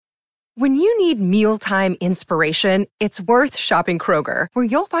When you need mealtime inspiration, it's worth shopping Kroger, where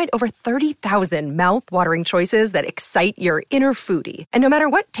you'll find over 30,000 mouth-watering choices that excite your inner foodie. And no matter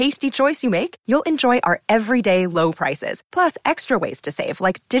what tasty choice you make, you'll enjoy our everyday low prices, plus extra ways to save,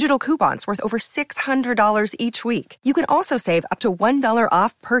 like digital coupons worth over $600 each week. You can also save up to $1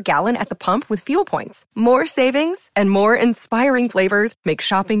 off per gallon at the pump with fuel points. More savings and more inspiring flavors make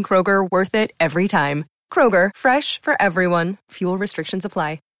shopping Kroger worth it every time. Kroger, fresh for everyone. Fuel restrictions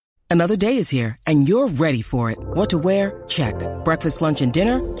apply. Another day is here, and you're ready for it. What to wear? Check. Breakfast, lunch, and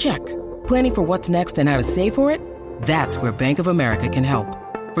dinner? Check. Planning for what's next and how to save for it? That's where Bank of America can help.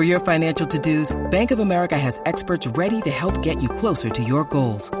 For your financial to-dos, Bank of America has experts ready to help get you closer to your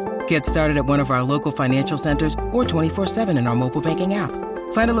goals. Get started at one of our local financial centers or 24/7 in our mobile banking app.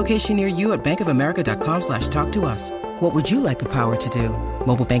 Find a location near you at bankofamerica.com/talktous. What would you like the power to do?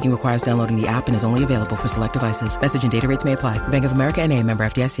 Mobile banking requires downloading the app and is only available for select devices. Message and data rates may apply. Bank of America N.A., member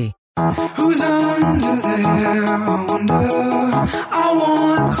FDIC. Who's under there? I wonder. I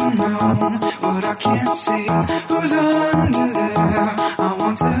want to know what I can't see. Who's under there? I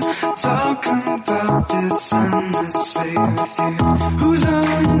want to talk about this endlessly with you. Who's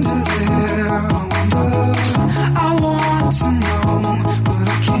under there? I wonder. I want to know what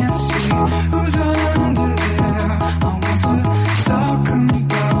I can't see. Who's under there? I want to talk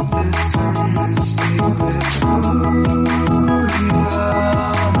about this endlessly with you.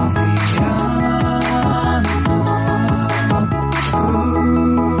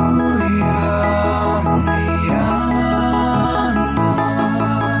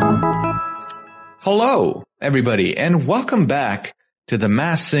 Hello, everybody, and welcome back to the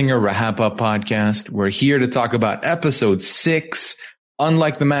Masked Singer RHAP-Up podcast. We're here to talk about episode 6.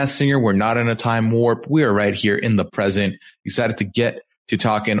 Unlike the Masked Singer, we're not in a time warp. We are right here in the present. Excited to get to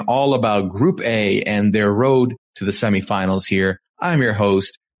talking all about Group A and their road to the semifinals here. I'm your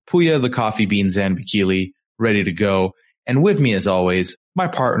host, Puya the Coffee Bean Zanbakili, ready to go. And with me, as always, my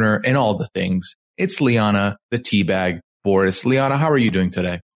partner in all the things, it's Liana the Teabag Boris. Liana, how are you doing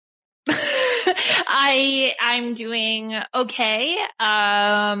today? I'm doing okay.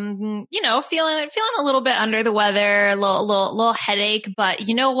 Feeling a little bit under the weather, a little headache, but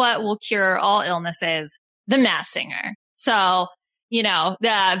you know what will cure all illnesses? The Masked Singer. So,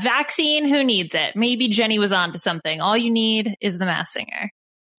 the vaccine, who needs it? Maybe Jenny was onto something. All you need is the Masked Singer.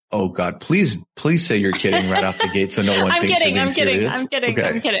 Oh God, please say you're kidding right off the gate so no one thinks you're being serious. I'm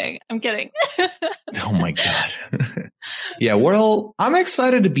kidding. Oh my God. Yeah, well, I'm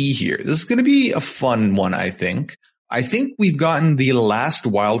excited to be here. This is going to be a fun one, I think. I think we've gotten the last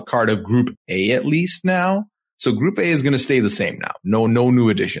wild card of Group A at least now. So Group A is going to stay the same now. No new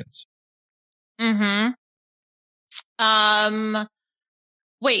additions. Mm-hmm.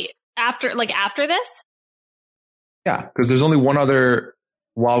 Wait, after this? Yeah, because there's only one other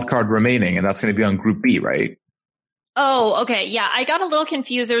wild card remaining, and that's going to be on Group B, right? Oh, okay. Yeah, I got a little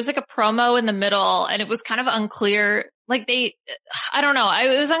confused. There was like a promo in the middle, and it was kind of unclear. I don't know.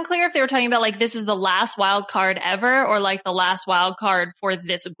 It was unclear if they were talking about like this is the last wild card ever or like the last wild card for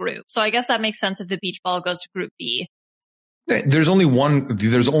this group. So I guess that makes sense if the beach ball goes to Group B. There's only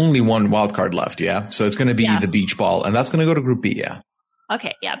one wild card left, yeah? So it's going to be the beach ball, and that's going to go to Group B, yeah.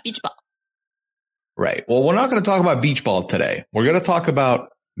 Okay, yeah, beach ball. Right. Well, we're not going to talk about beach ball today. We're going to talk about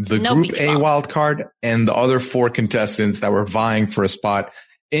the Group A wild card and the other 4 contestants that were vying for a spot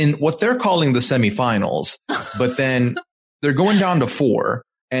in what they're calling the semifinals, but then they're going down to 4.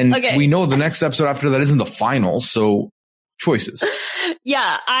 And we know the next episode after that isn't the finals. So choices.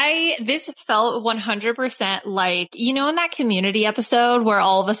 Yeah, this felt 100% like, in that Community episode where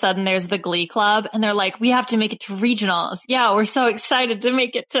all of a sudden there's the Glee Club and they're like, we have to make it to regionals. Yeah, we're so excited to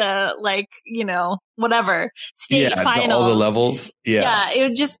make it to whatever, state finals. All the levels. Yeah,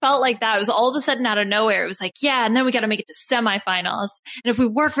 it just felt like that. It was all of a sudden out of nowhere. It was like, yeah, and then we got to make it to semifinals. And if we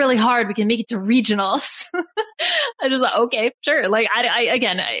work really hard, we can make it to regionals. I just like, okay, sure.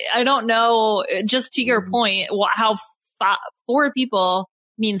 I don't know, just to your point, how 4 people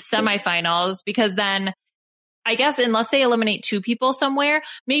means semifinals, because then I guess unless they eliminate 2 people somewhere,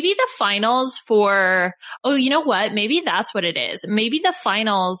 maybe the finals for, you know what? Maybe that's what it is. Maybe the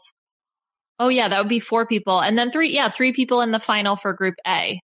finals. Oh yeah, that would be 4 people. And then 3 people in the final for Group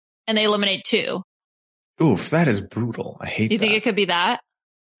A, and they eliminate 2. Oof, that is brutal. I hate that. You think it could be that?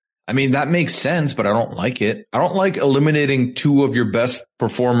 I mean, that makes sense, but I don't like it. I don't like eliminating 2 of your best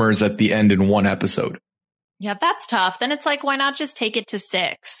performers at the end in one episode. Yeah, that's tough. Then it's like, why not just take it to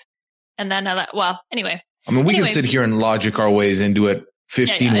 6? And then, anyway. I mean, we can sit here and logic our ways and do it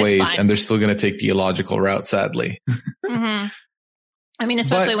 15 ways, and they're still going to take the illogical route, sadly. Mm-hmm. I mean,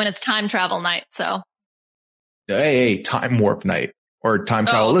 especially when it's time travel night, so. Hey, time warp night. or time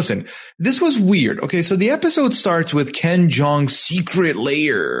travel. Listen, this was weird. Okay. So the episode starts with Ken Jeong's secret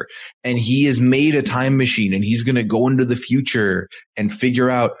lair, and he has made a time machine, and he's going to go into the future and figure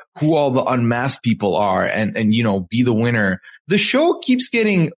out who all the unmasked people are and, you know, be the winner. The show keeps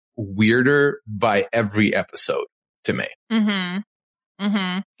getting weirder by every episode to me.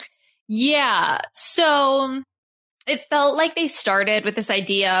 Yeah. So it felt like they started with this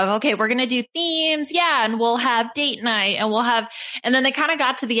idea of, okay, we're going to do themes. Yeah. And we'll have date night and then they kind of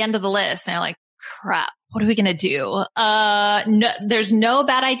got to the end of the list and they're like, crap, what are we going to do? No, there's no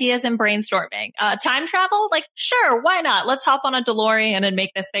bad ideas in brainstorming. Time travel? Like, sure. Why not? Let's hop on a DeLorean and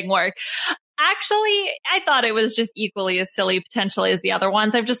make this thing work. Actually, I thought it was just equally as silly potentially as the other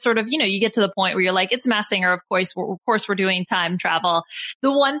ones. I've just sort of, you know, you get to the point where you're like, it's Masked Singer. Of course, we're doing time travel.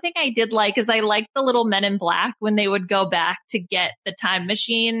 The one thing I did like is I liked the little Men in Black when they would go back to get the time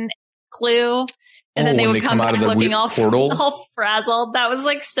machine clue. And then they would come back looking all frazzled. That was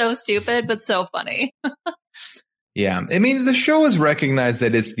like so stupid, but so funny. Yeah. I mean, the show has recognized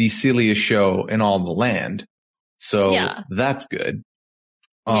that it's the silliest show in all the land. So that's good.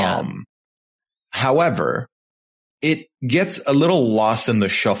 However, it gets a little lost in the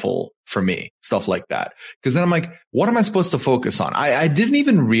shuffle for me, stuff like that. Cause then I'm like, what am I supposed to focus on? I didn't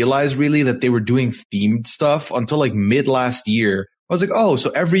even realize really that they were doing themed stuff until like mid last year. I was like, oh,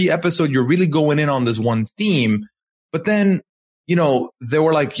 so every episode you're really going in on this one theme. But then, you know, they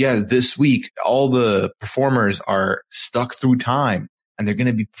were like, yeah, this week, all the performers are stuck through time and they're going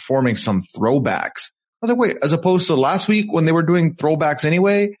to be performing some throwbacks. I was like, wait, as opposed to last week when they were doing throwbacks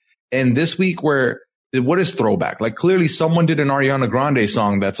anyway. And this week what is throwback? Like clearly someone did an Ariana Grande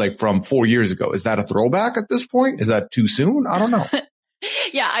song that's like from 4 years ago. Is that a throwback at this point? Is that too soon? I don't know.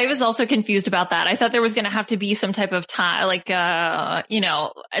 Yeah, I was also confused about that. I thought there was going to have to be some type of time, like, you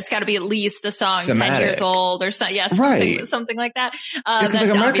know, it's got to be at least a song thematic. 10 years old or something. Yes, yeah, something like that. Because like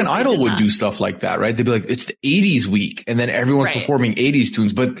American Idol would do stuff like that, right? They'd be like, it's the 80s week, and then everyone's performing 80s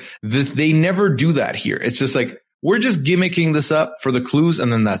tunes, but they never do that here. It's just like, we're just gimmicking this up for the clues,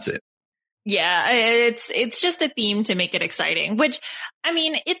 and then that's it. Yeah, it's just a theme to make it exciting, which, I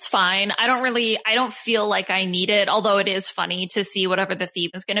mean, it's fine. I don't feel like I need it, although it is funny to see whatever the theme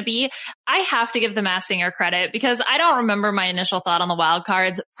is going to be. I have to give the Masked Singer credit because I don't remember my initial thought on the wild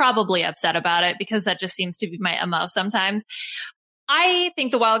cards. Probably upset about it because that just seems to be my MO sometimes. I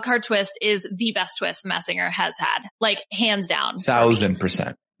think the wild card twist is the best twist the Masked Singer has had, like hands down.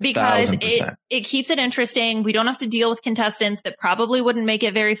 1,000%. Because it keeps it interesting. We don't have to deal with contestants that probably wouldn't make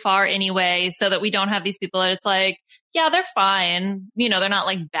it very far anyway, so that we don't have these people that it's like, yeah, they're fine. You know, they're not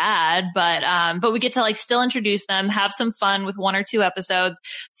like bad, but we get to like still introduce them, have some fun with 1 or 2 episodes,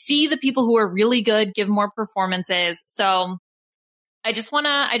 see the people who are really good, give more performances. So I just want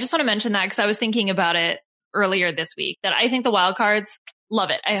to mention that because I was thinking about it earlier this week that I think the wild cards,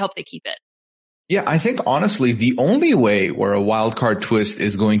 love it. I hope they keep it. Yeah, I think honestly, the only way where a wild card twist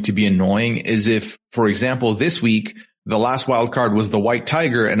is going to be annoying is if, for example, this week, the last wild card was the White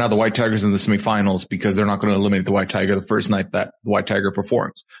Tiger, and now the White Tiger's in the semifinals because they're not going to eliminate the White Tiger the first night that the White Tiger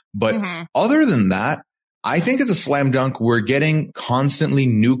performs. But other than that, I think it's a slam dunk. We're getting constantly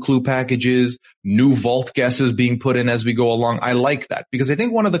new clue packages, new vault guesses being put in as we go along. I like that because I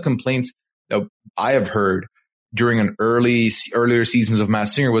think one of the complaints that I have heard during an earlier seasons of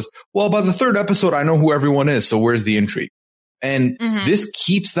Masked Singer was, well, by the 3rd episode, I know who everyone is. So where's the intrigue? And this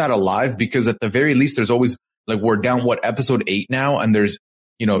keeps that alive because at the very least, there's always like, we're down episode 8 now. And there's,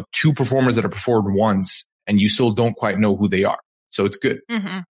 you know, 2 performers that have performed once and you still don't quite know who they are. So it's good.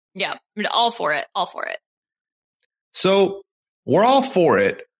 Yeah. All for it. So we're all for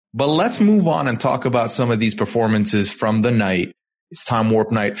it, but let's move on and talk about some of these performances from the night. It's Time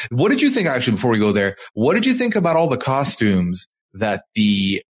Warp Night. What did you think, actually, before we go there, what did you think about all the costumes that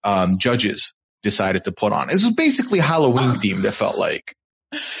the judges decided to put on? It was basically Halloween themed, it felt like.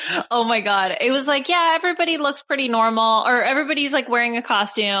 Oh my God. It was like, yeah, everybody looks pretty normal, or everybody's like wearing a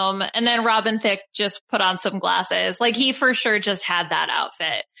costume. And then Robin Thicke just put on some glasses. Like he for sure just had that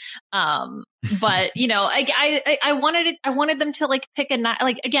outfit. But you know, I wanted them to like pick a night,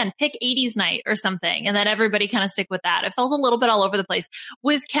 like again, pick 80s night or something. And then everybody kind of stick with that. It felt a little bit all over the place.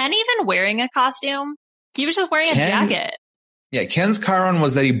 Was Ken even wearing a costume? He was just wearing a jacket. Yeah. Ken's Chiron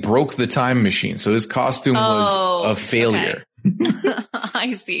was that he broke the time machine. So his costume was a failure. Okay.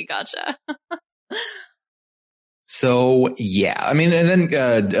 I see. Gotcha. So yeah, I mean, and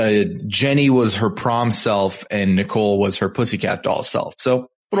then Jenny was her prom self and Nicole was her Pussycat Doll self. So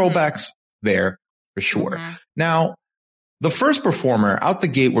throwbacks there for sure. Now, the first performer out the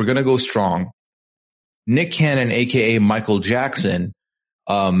gate, we're going to go strong. Nick Cannon, aka Michael Jackson,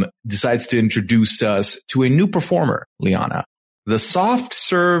 decides to introduce us to a new performer, Liana. The soft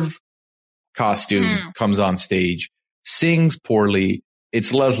serve costume comes on stage, sings poorly.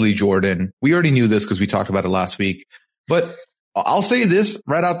 It's Leslie Jordan. We already knew this because we talked about it last week, but I'll say this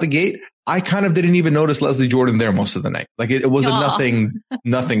right out the gate. I kind of didn't even notice Leslie Jordan there most of the night. Like it was a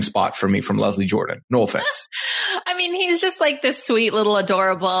nothing spot for me from Leslie Jordan. No offense. I mean, he's just like this sweet little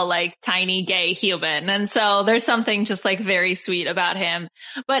adorable, like tiny gay human. And so there's something just like very sweet about him.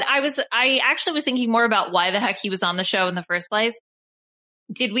 But I actually was thinking more about why the heck he was on the show in the first place.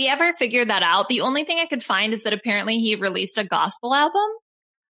 Did we ever figure that out? The only thing I could find is that apparently he released a gospel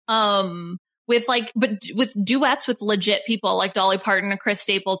album. With duets with legit people like Dolly Parton, Chris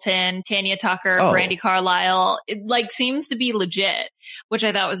Stapleton, Tanya Tucker, Brandi Carlile. It like seems to be legit, which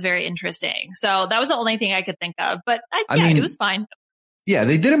I thought was very interesting. So that was the only thing I could think of, but I mean, it was fine. Yeah,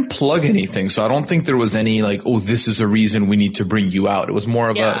 they didn't plug anything. So I don't think there was any like, oh, this is a reason we need to bring you out. It was more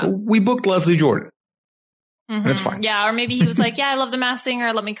of we booked Leslie Jordan. Mm-hmm. That's fine. Yeah. Or maybe he was like, yeah, I love The Masked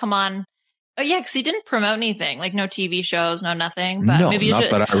Singer. Let me come on. Oh yeah, because he didn't promote anything, like no TV shows, no nothing. But maybe not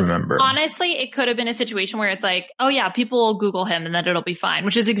that I remember. Honestly, it could have been a situation where it's like, oh yeah, people will Google him and then it'll be fine,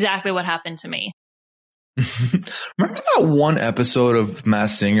 which is exactly what happened to me. Remember that one episode of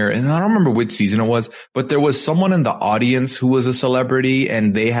Masked Singer, and I don't remember which season it was, but there was someone in the audience who was a celebrity,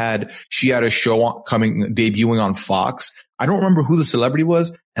 and she had a show debuting on Fox. I don't remember who the celebrity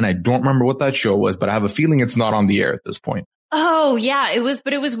was, and I don't remember what that show was, but I have a feeling it's not on the air at this point. Oh yeah, it was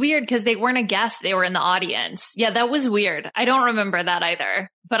weird because they weren't a guest. They were in the audience. Yeah, that was weird. I don't remember that either,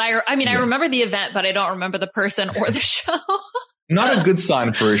 but I remember the event, but I don't remember the person or the show. Not a good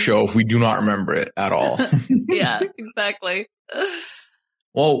sign for a show if we do not remember it at all. Yeah, exactly.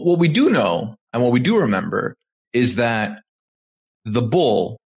 Well, what we do know and what we do remember is that the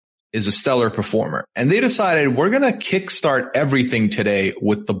Bull is a stellar performer, and they decided we're going to kickstart everything today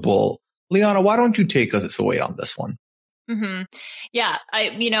with the Bull. Liana, why don't you take us away on this one? Mm-hmm. Yeah.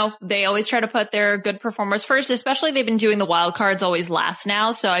 They always try to put their good performers first, especially they've been doing the wild cards always last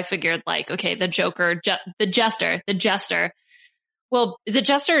now. So I figured like, okay, the Joker, the Jester. Well, is it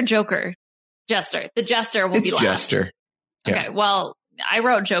Jester or Joker? Jester. The Jester will be last. Jester. Yeah. Okay. Well, I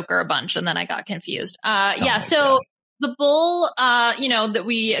wrote Joker a bunch and then I got confused. So God. The Bull, that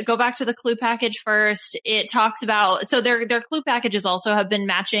we go back to the clue package first. It talks about, so their clue packages also have been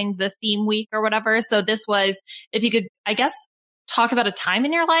matching the theme week or whatever. So this was, if you could, I guess, talk about a time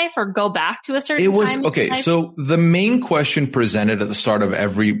in your life or go back to a certain time. Okay. So the main question presented at the start of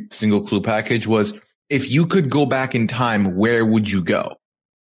every single clue package was, if you could go back in time, where would you go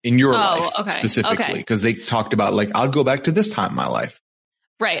in your life specifically? Because they talked about like, I'll go back to this time in my life.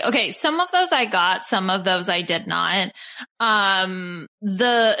 Right. Okay. Some of those I got, some of those I did not. Cause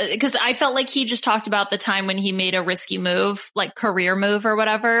I felt like he just talked about the time when he made a risky move, like career move or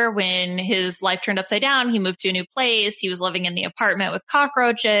whatever, when his life turned upside down, he moved to a new place. He was living in the apartment with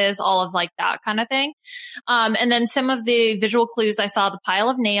cockroaches, all of like that kind of thing. And then some of the visual clues I saw, the pile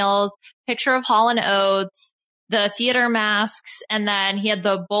of nails, picture of Hall & Oates, the theater masks, and then he had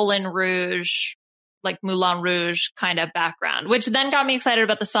the Moulin Rouge, like Moulin Rouge kind of background, which then got me excited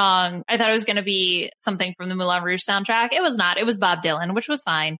about the song. I thought it was going to be something from the Moulin Rouge soundtrack. It was not. It was Bob Dylan, which was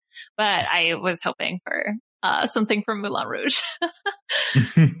fine, but I was hoping for something from Moulin Rouge.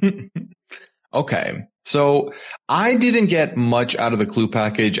 Okay. So I didn't get much out of the clue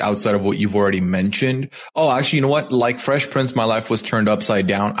package outside of what you've already mentioned. Oh, actually, you know what? Like Fresh Prince, my life was turned upside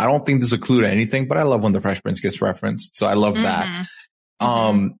down. I don't think there's a clue to anything, but I love when the Fresh Prince gets referenced. So I love that.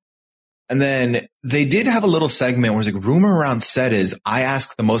 And then they did have a little segment where it's like, rumor around set is I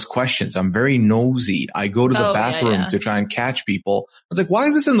ask the most questions. I'm very nosy. I go to the bathroom to try and catch people. I was like, why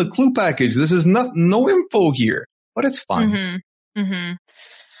is this in the clue package? This is no info here, but it's fine.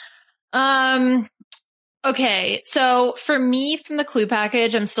 Okay. So for me from the clue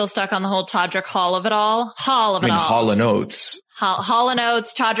package, I'm still stuck on the whole Todrick Hall of it all. Hall & Oates. Hall &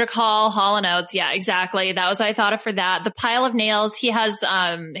 Oates, Todrick Hall, Hall & Oates. Yeah, exactly. That was what I thought of for that. The pile of nails. He has,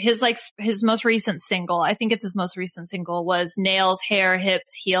 his most recent single, I think it's his most recent single, was Nails, Hair,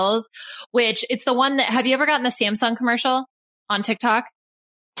 Hips, Heels, which it's the one that, have you ever gotten the Samsung commercial on TikTok?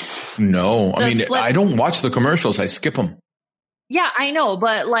 No. I don't watch the commercials. I skip them. Yeah, I know,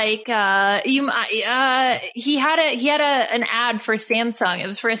 but like, he had an ad for Samsung. It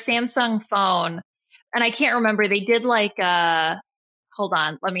was for a Samsung phone. And I can't remember. They did like, hold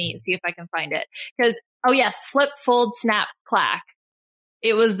on. Let me see if I can find it. Cause, oh yes, flip, fold, snap, clack.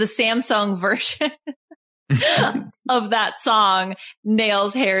 It was the Samsung version of that song,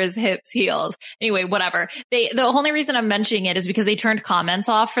 Nails, Hairs, Hips, Heels. Anyway, whatever. The only reason I'm mentioning it is because they turned comments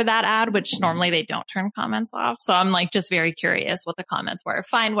off for that ad, which normally they don't turn comments off. So I'm like just very curious what the comments were.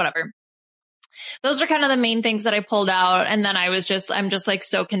 Fine, whatever. Those are kind of the main things that I pulled out. And then I'm just like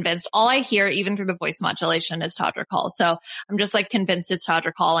so convinced. All I hear, even through the voice modulation, is Todrick Hall. So I'm just like convinced it's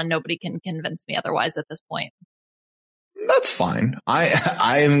Todrick Hall, and nobody can convince me otherwise at this point. That's fine.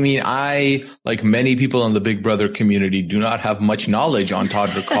 I mean, like many people in the Big Brother community, do not have much knowledge on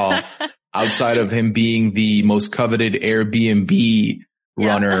Todrick Hall outside of him being the most coveted Airbnb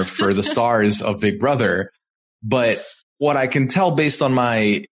runner for the stars of Big Brother. But what I can tell based on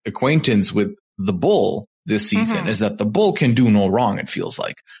my acquaintance with the Bull this season is that the Bull can do no wrong, it feels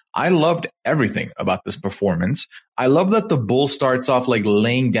like. I loved everything about this performance. I love that the Bull starts off like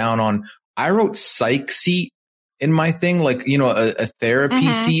laying down on, I wrote psych seat in my thing, like, you know, a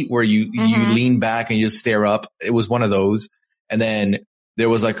therapy seat where you lean back and you just stare up. It was one of those. And then there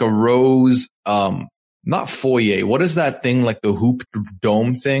was like a rose, not foyer. What is that thing? Like the hoop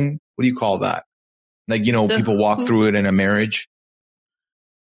dome thing? What do you call that? Like, you know, people walk through it in a marriage.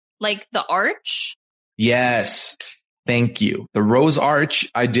 Like the arch? Yes. Thank you. The rose arch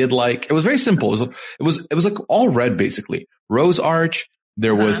I did like. It was very simple. It was like all red basically. Rose arch.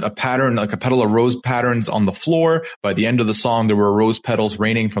 There was a pattern, like a petal of rose patterns on the floor. By the end of the song, there were rose petals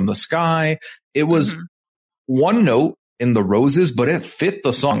raining from the sky. It was one note in the roses, but it fit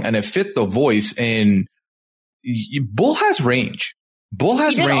the song and it fit the voice. And Bull has range. Bull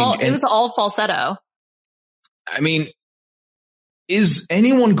has range. It was all falsetto. I mean, is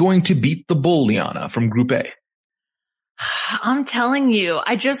anyone going to beat the Bull, Liana, from Group A? I'm telling you,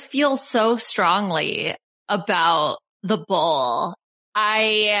 I just feel so strongly about the Bull.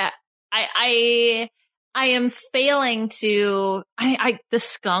 I am failing to, the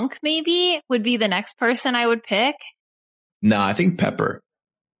Skunk maybe would be the next person I would pick. No, I think Pepper.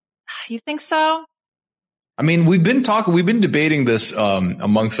 You think so? I mean, we've been debating this,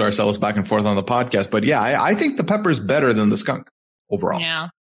 amongst ourselves back and forth on the podcast, but yeah, I think the Pepper's better than the Skunk overall. Yeah.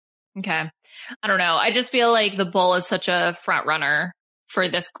 Okay. I don't know. I just feel like the Bull is such a front runner for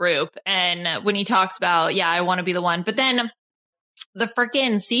this group. And when he talks about, yeah, I want to be the one, but then the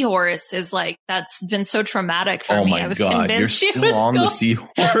freaking seahorse is like, that's been so traumatic for me. Oh my God, you're still on the seahorse.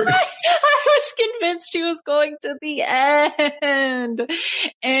 I was convinced she was going to the end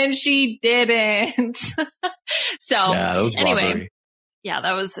and she didn't. So yeah, that was anyway, robbery. Yeah,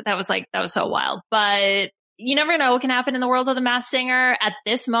 that was so wild, but you never know what can happen in the world of the Masked Singer. At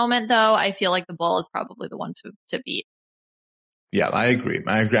this moment though, I feel like the Bull is probably the one to beat. Yeah, I agree. And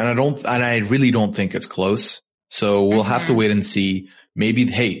I really don't think it's close. So we'll have to wait and see. Maybe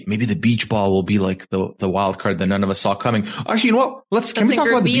the beach ball will be like the wild card that none of us saw coming. Actually, you know what? Can we talk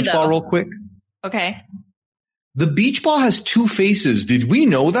about the beach ball real quick? Okay. The beach ball has two faces. Did we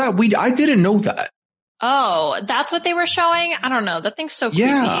know that? I didn't know that. Oh, that's what they were showing? I don't know. That thing's so creepy.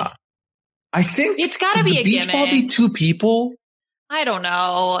 Yeah. I think it's gotta be a beach gimmick. Ball be two people? I don't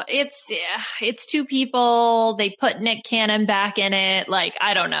know. It's two people. They put Nick Cannon back in it. Like,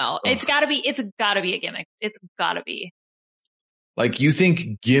 I don't know. It's gotta be a gimmick. It's gotta be. Like, you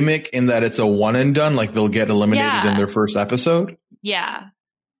think gimmick in that it's a one and done? Like they'll get eliminated in their first episode? Yeah.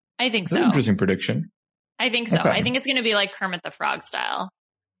 I think so. That's an interesting prediction. I think so. Okay. I think it's going to be like Kermit the Frog style.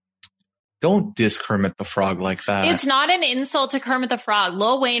 Don't diss Kermit the Frog like that. It's not an insult to Kermit the Frog.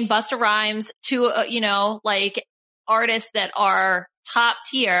 Lil Wayne, Busta Rhymes, two, like artists that are top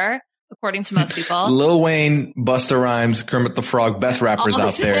tier, according to most people. Lil Wayne, Busta Rhymes, Kermit the Frog, best rappers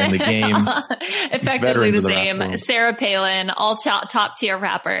out there in the game. Effectively the same. Sarah Palin, all top tier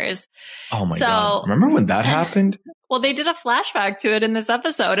rappers. Oh my God. Remember when that happened? Well, they did a flashback to it in this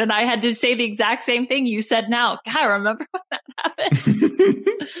episode, and I had to say the exact same thing you said now. God, remember when that happened?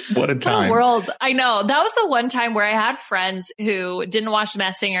 What a time. What a world. I know. That was the one time where I had friends who didn't watch The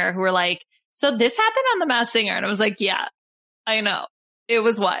Masked Singer who were like, so this happened on The Masked Singer? And I was like, yeah, I know. It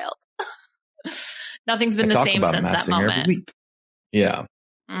was wild. Nothing's been the same since that moment. Every week. Yeah.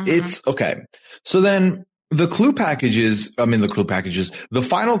 It's okay. So then the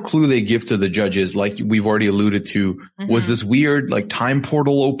final clue they give to the judges, like we've already alluded to, was this weird, like, time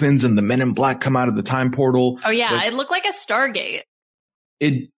portal opens and the Men in Black come out of the time portal. Oh yeah. Like, it looked like a Stargate.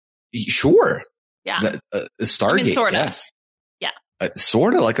 Sure. Yeah. A Stargate. I mean, sort of. Yes. Yeah.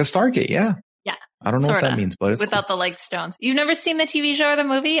 Sort of like a Stargate. Yeah. Yeah. I don't know what that means, but it's without the like stones. You've never seen the TV show or the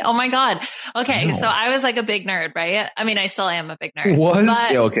movie? Oh my God. Okay. No. So I was like a big nerd, right? I mean, I still am a big nerd.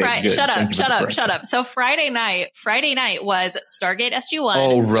 Okay. Shut up. So Friday night was Stargate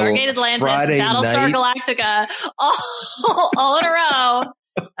SG-1, Stargate Atlantis, Battlestar Galactica, all in a row.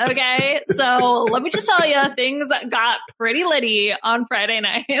 Okay. So let me just tell you, things got pretty litty on Friday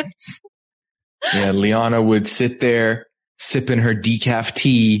nights. Yeah. Liana would sit there sipping her decaf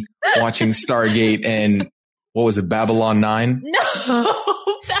tea, watching Stargate and what was it, Babylon 9? No,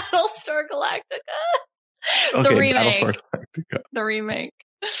 Battlestar Galactica. Okay, remake. Battlestar Galactica. The remake.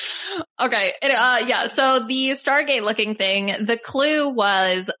 Okay. Yeah. So the Stargate looking thing, the clue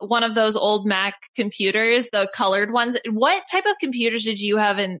was one of those old Mac computers, the colored ones. What type of computers did you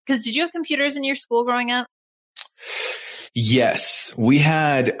have cause did you have computers in your school growing up? Yes, we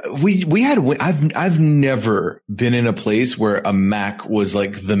had, I've never been in a place where a Mac was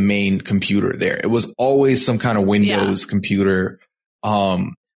like the main computer there. It was always some kind of Windows computer.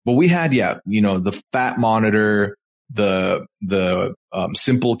 But we had, the fat monitor, the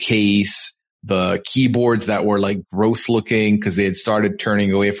simple case, the keyboards that were like gross looking because they had started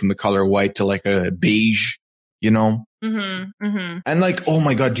turning away from the color white to like a beige, Mm-hmm, mm-hmm. And like, oh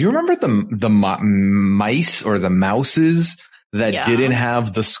my God, do you remember the mice or the mouses that didn't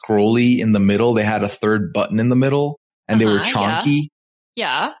have the scrolly in the middle? They had a third button in the middle and they were chonky.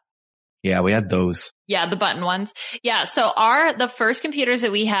 Yeah. Yeah, we had those. Yeah, the button ones. Yeah, so the first computers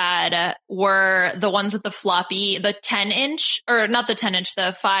that we had were the ones with the floppy, the 10-inch, or not the 10-inch,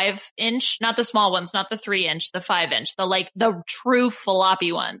 the 5-inch, not the small ones, not the 3-inch, the 5-inch, the true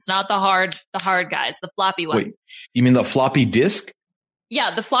floppy ones, not the hard guys, the floppy ones. Wait, you mean the floppy disk?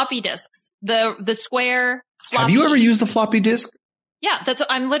 Yeah, the floppy disks, the square floppy. Have you ever used a floppy disk? Yeah,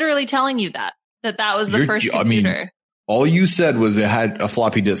 I'm literally telling you that was the first computer. I mean, all you said was it had a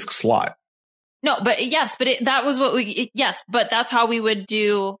floppy disk slot. No, but that was what but that's how we would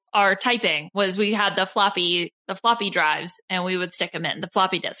do our typing was we had the floppy drives and we would stick them in the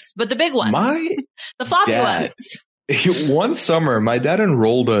floppy disks, but the big ones, the floppy ones. One summer, my dad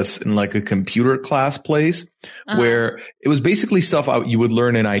enrolled us in like a computer class place where it was basically stuff you would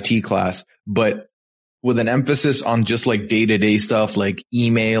learn in IT class, but with an emphasis on just like day-to-day stuff like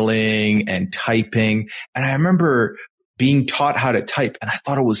emailing and typing. And I remember being taught how to type and I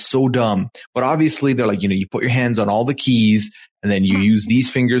thought it was so dumb, but obviously they're like, you put your hands on all the keys and then you use these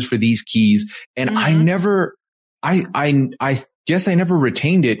fingers for these keys. And I guess I never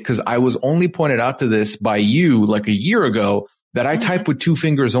retained it because I was only pointed out to this by you like a year ago that I type with 2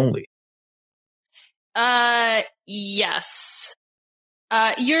 fingers only. Yes.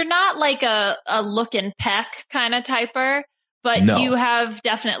 You're not like a look and peck kind of typer, but you have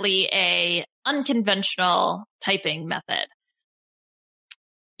definitely a unconventional typing method.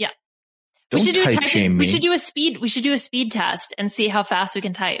 Yeah. We should do a speed test and see how fast we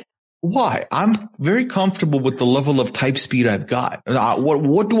can type. Why? I'm very comfortable with the level of type speed I've got.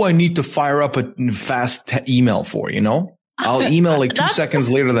 What do I need to fire up a fast email for, I'll email like 2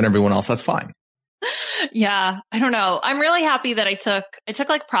 seconds later than everyone else. That's fine. Yeah, I don't know. I'm really happy that I took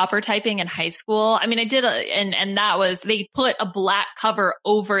like proper typing in high school. I mean, I did, and that was, they put a black cover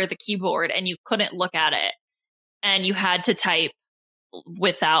over the keyboard and you couldn't look at it and you had to type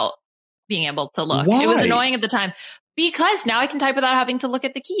without being able to look. Why? It was annoying at the time because now I can type without having to look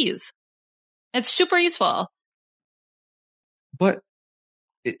at the keys. It's super useful. But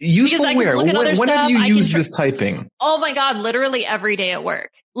useful where? When have you used this typing? Oh my God, literally every day at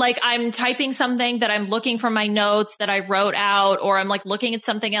work. Like I'm typing something that I'm looking for my notes that I wrote out, or I'm like looking at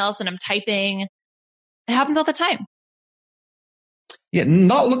something else and I'm typing. It happens all the time. Yeah,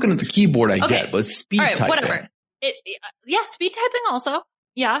 not looking at the keyboard, I get, but speed typing. Whatever. Speed typing also.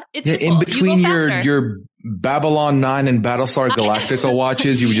 Yeah, it's in between your Babylon 9 and Battlestar Galactica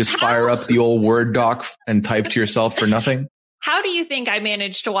watches, you would just fire up the old Word doc and type to yourself for nothing. How do you think I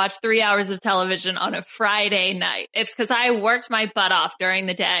managed to watch 3 hours of television on a Friday night? It's because I worked my butt off during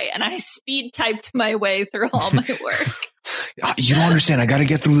the day and I speed typed my way through all my work. You don't understand. I got to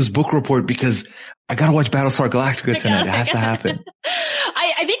get through this book report because I got to watch Battlestar Galactica tonight. It has to happen.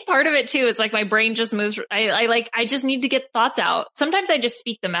 I think part of it too is like my brain just moves. I just need to get thoughts out. Sometimes I just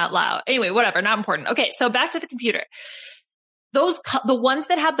speak them out loud. Anyway, whatever, not important. Okay. So back to the computer. The ones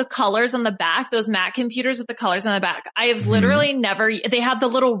that had the colors on the back, those Mac computers with the colors on the back, I have literally they had the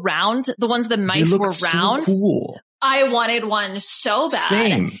little round, the ones the mice were round. So cool. I wanted one so bad.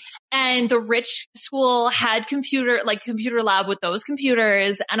 Same. And the rich school had computer lab with those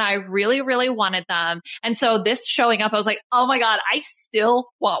computers. And I really, really wanted them. And so this showing up, I was like, oh my God, I still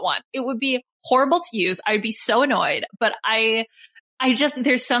want one. It would be horrible to use. I'd be so annoyed, but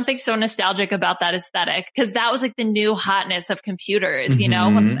there's something so nostalgic about that aesthetic because that was like the new hotness of computers,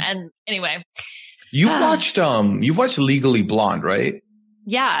 and anyway. You've watched Legally Blonde, right?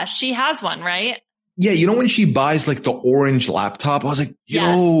 Yeah. She has one, right? Yeah. When she buys like the orange laptop, I was like,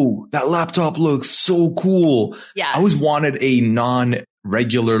 yo, that laptop looks so cool. Yeah. I always wanted a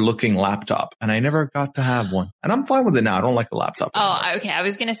non-regular looking laptop and I never got to have one and I'm fine with it now. I don't like a laptop anymore. Okay. I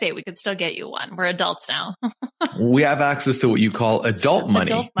was going to say we could still get you one. We're adults now. We have access to what you call adult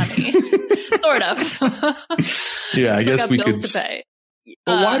money. Adult money. Sort of. Yeah. I guess we could. To pay.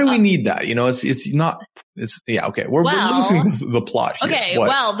 But why do we need that? You know, okay. We're losing the plot here. Okay. What?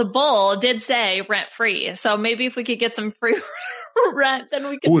 Well, the bull did say rent free. So maybe if we could get some free rent, then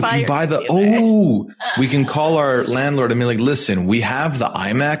we could we can call our landlord and be like, listen, we have the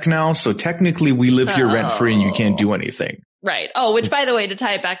iMac now. So technically we live here rent free and you can't do anything. Right. Oh, which by the way, to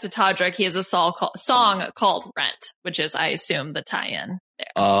tie it back to Todrick, he has a song called Rent, which is, I assume, the tie-in there.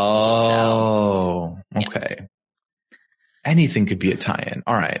 Oh, so, okay. Yeah. Anything could be a tie-in.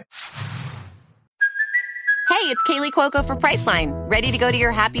 All right. Hey, it's Kaylee Cuoco for Priceline. Ready to go to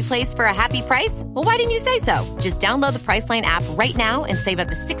your happy place for a happy price? Well, why didn't you say so? Just download the Priceline app right now and save up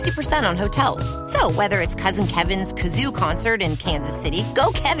to 60% on hotels. So whether it's Cousin Kevin's Kazoo Concert in Kansas City,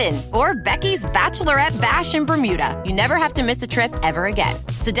 go Kevin, or Becky's Bachelorette Bash in Bermuda, you never have to miss a trip ever again.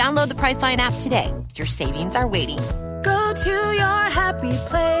 So download the Priceline app today. Your savings are waiting. Go to your happy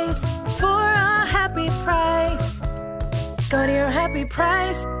place for a happy price. Go to your happy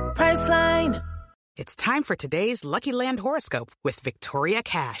price, Priceline. It's time for today's Lucky Land horoscope with Victoria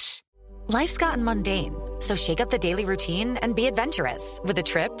Cash. Life's gotten mundane, so shake up the daily routine and be adventurous with a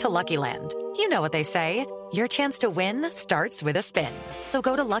trip to Lucky Land. You know what they say, your chance to win starts with a spin. So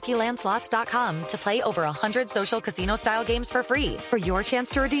go to LuckyLandSlots.com to play over 100 social casino-style games for free for your chance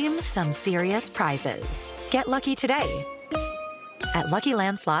to redeem some serious prizes. Get lucky today at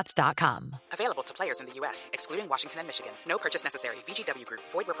LuckyLandSlots.com. Available to players in the U.S., excluding Washington and Michigan. No purchase necessary. VGW Group.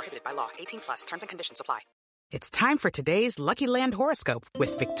 Void where prohibited by law. 18+. Terms and conditions apply. It's time for today's Lucky Land horoscope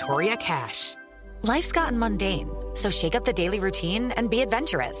with Victoria Cash. Life's gotten mundane, so shake up the daily routine and be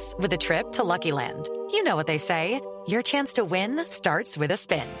adventurous with a trip to Lucky Land. You know what they say, your chance to win starts with a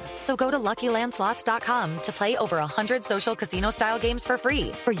spin. So go to LuckyLandSlots.com to play over 100 social casino-style games for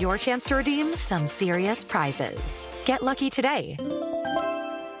free for your chance to redeem some serious prizes. Get lucky today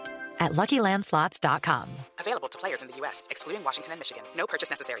at LuckyLandSlots.com. Available to players in the U.S., excluding Washington and Michigan. No purchase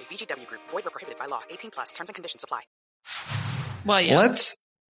necessary. VGW Group. Void where prohibited by law. 18+. Terms and conditions apply. Well, yeah. Let's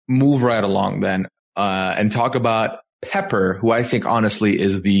move right along then and talk about Pepper, who I think honestly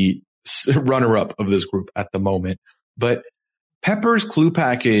is the runner-up of this group at the moment. But Pepper's clue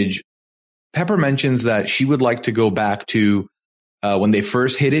package, Pepper mentions that she would like to go back to when they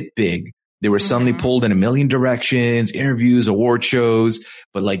first hit it big. They were suddenly pulled in a million directions, interviews, award shows,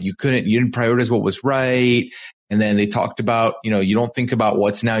 but like you didn't prioritize what was right. And then they talked about, you don't think about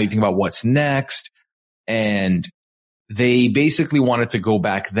what's now, you think about what's next. And they basically wanted to go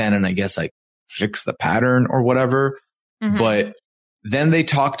back then and I guess like fix the pattern or whatever. Mm-hmm. But then they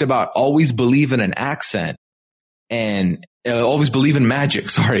talked about always believe in an accent and always believe in magic.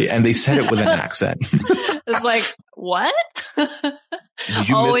 Sorry. And they said it with an accent. It's like, what? Did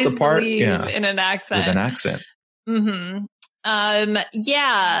you always miss the part? Believe in an accent. With an accent. Mm-hmm.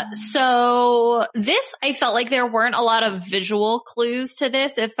 Yeah. So this, I felt like there weren't a lot of visual clues to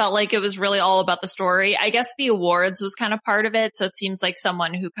this. It felt like it was really all about the story. I guess the awards was kind of part of it. So it seems like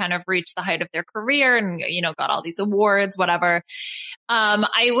someone who kind of reached the height of their career and, got all these awards, whatever.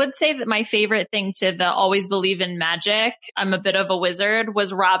 I would say that my favorite thing to the always believe in magic, I'm a bit of a wizard,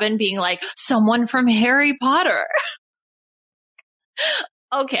 was Robin being like, someone from Harry Potter.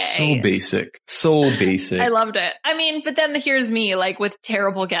 Okay. So basic. I loved it. I mean, but then here's me like with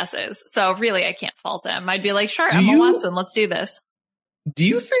terrible guesses. So really I can't fault him. I'd be like, sure, Emma Watson, let's do this. Do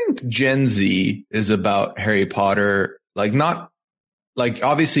you think Gen Z is about Harry Potter? Like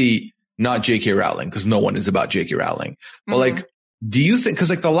obviously not J.K. Rowling because no one is about J.K. Rowling. But like, do you think, cause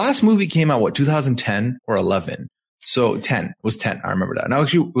like the last movie came out, 2010 or 11? So 10, it was 10. I remember that. No,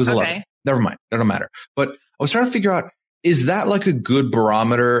 actually it was 11. Okay. Never mind. That don't matter. But I was trying to figure out, is that like a good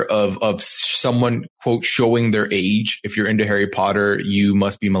barometer of someone, quote, showing their age? If you're into Harry Potter, you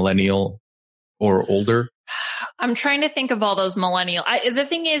must be millennial or older. I'm trying to think of all those millennial. The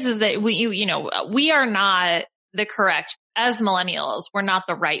thing is that we are not the correct, as millennials, we're not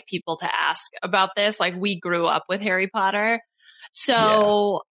the right people to ask about this. Like we grew up with Harry Potter.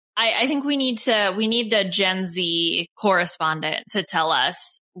 So I think we need a Gen Z correspondent to tell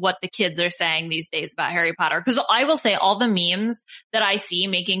us what the kids are saying these days about Harry Potter. Cause I will say all the memes that I see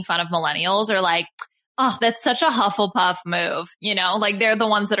making fun of millennials are like, oh, that's such a Hufflepuff move. Like they're the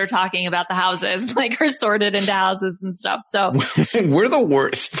ones that are talking about the houses, like are sorted into houses and stuff. So we're the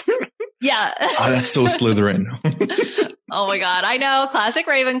worst. Yeah. Oh, that's so Slytherin. Oh my God. I know. Classic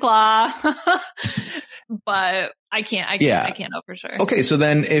Ravenclaw. But I can't know for sure. Okay. So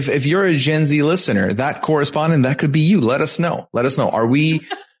then if you're a Gen Z listener, that correspondent, that could be you. Let us know. Are we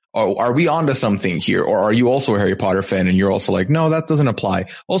onto something here? Or are you also a Harry Potter fan and you're also like, no, that doesn't apply.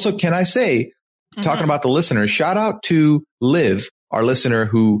 Also, can I say, talking about the listeners, shout out to Liv, our listener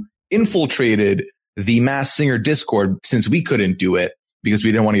who infiltrated the Masked Singer Discord since we couldn't do it because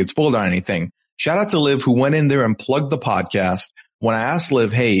we didn't want to get spoiled on anything. Shout out to Liv, who went in there and plugged the podcast. When I asked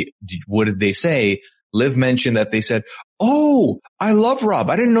Liv, hey, what did they say? Liv mentioned that they said, oh, I love Rob.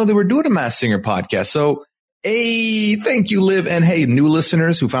 I didn't know they were doing a Masked Singer podcast. So, hey, thank you, Liv. And hey, new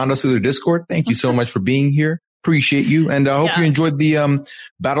listeners who found us through their Discord, thank you so much for being here. Appreciate you. And I hope you enjoyed the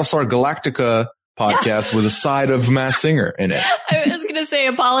Battlestar Galactica podcast with a side of Masked Singer in it. I was going to say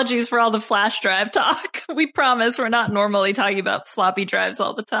apologies for all the flash drive talk. We promise we're not normally talking about floppy drives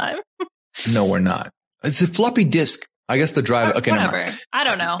all the time. No, we're not. It's a floppy disk. I guess the drive. Okay, whatever. I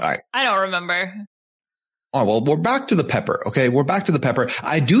don't know. All right. I don't remember. Oh, well, we're back to the pepper. Okay. We're back to the pepper.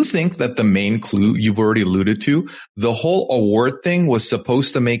 I do think that the main clue you've already alluded to, the whole award thing was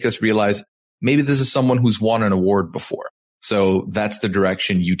supposed to make us realize maybe this is someone who's won an award before. So that's the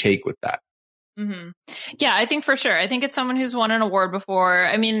direction you take with that. Mm-hmm. Yeah, I think for sure. I think it's someone who's won an award before.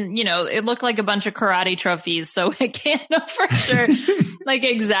 I mean, you know, it looked like a bunch of karate trophies, so I can't know for sure like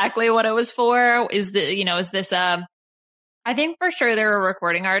exactly what it was for. Is this I think for sure they're a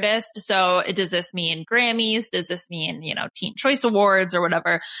recording artist. So does this mean Grammys? Does this mean, Teen Choice Awards or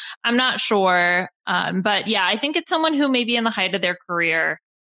whatever? I'm not sure. But yeah, I think it's someone who maybe in the height of their career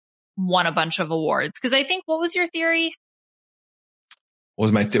won a bunch of awards. Cause I think, what was your theory?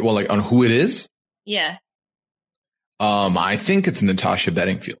 What was my on who it is? Yeah. I think it's Natasha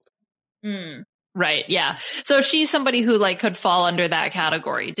Bedingfield. Right. Yeah. So she's somebody who could fall under that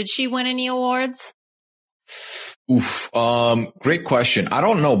category. Did she win any awards? Oof. Great question. I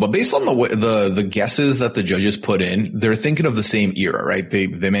don't know, but based on the guesses that the judges put in, they're thinking of the same era, right? They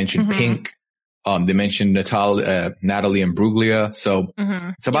mentioned Pink. They mentioned Natalie Imbruglia. So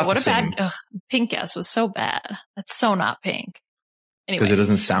it's about the same. Pink guess was so bad. That's so not Pink. Anyway. Because it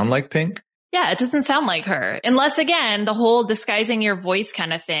doesn't sound like Pink? Yeah, it doesn't sound like her. Unless, again, the whole disguising your voice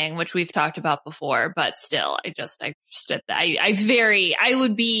kind of thing, which we've talked about before. But still, I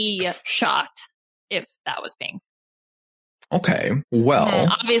would be shocked if that was Pink. Okay, well.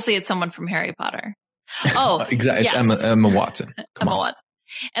 Obviously, it's someone from Harry Potter. Oh, exactly. Yes. It's Emma Watson. Emma Watson.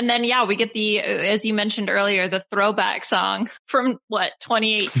 And then, yeah, we get as you mentioned earlier, the throwback song from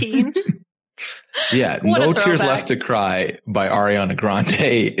 2018? Yeah, No Tears Left to Cry by Ariana Grande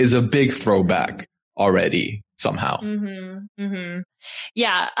is a big throwback already somehow.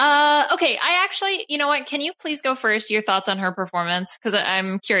 Yeah. Okay. I actually, you know what? Can you please go first? Your thoughts on her performance? Because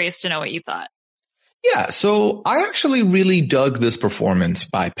I'm curious to know what you thought. Yeah. So I actually really dug this performance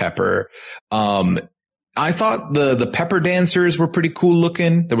by Pepper. I thought the Pepper dancers were pretty cool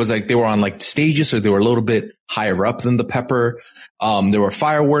looking. There was they were on stages, so they were a little bit higher up than the Pepper. There were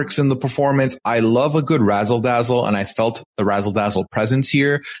fireworks in the performance. I love a good razzle dazzle, and I felt the razzle dazzle presence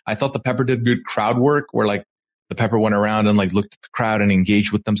here. I thought the Pepper did good crowd work where the Pepper went around and looked at the crowd and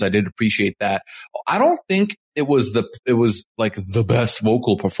engaged with them. So I did appreciate that. I don't think it was the best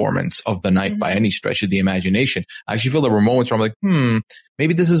vocal performance of the night by any stretch of the imagination. I actually feel there were moments where I'm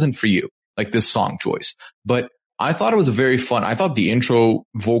maybe this isn't for you. This song choice, but I thought it was very fun. I thought the intro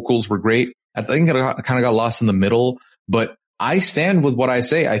vocals were great. I think I kind of got lost in the middle, but I stand with what I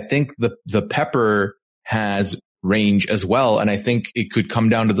say. I think the Pepper has range as well. And I think it could come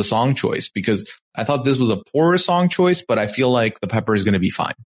down to the song choice because I thought this was a poorer song choice, but I feel like the Pepper is going to be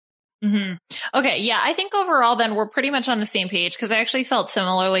fine. Okay. Yeah. I think overall then we're pretty much on the same page because I actually felt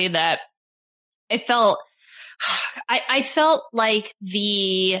similarly that I felt like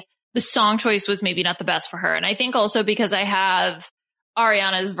the song choice was maybe not the best for her. And I think also because I have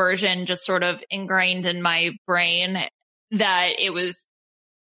Ariana's version just sort of ingrained in my brain that it was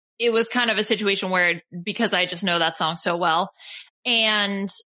kind of a situation where, because I just know that song so well. And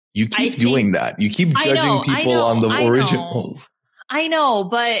you keep doing that. You keep judging people on the originals. I know,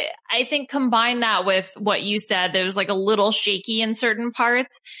 but I think combine that with what you said, there was a little shaky in certain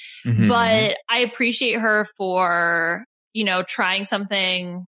parts, but I appreciate her for, trying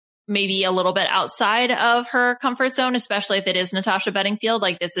something maybe a little bit outside of her comfort zone, especially if it is Natasha Bedingfield.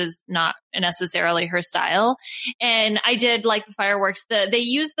 This is not necessarily her style. And I did like the fireworks. They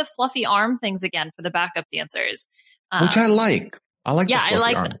used the fluffy arm things again for the backup dancers. Which I like. I like the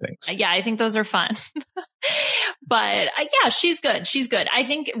fluffy arm things. Yeah, I think those are fun. But yeah, she's good. She's good. I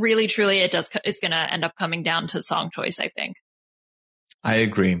think really, truly it's going to end up coming down to song choice, I think. I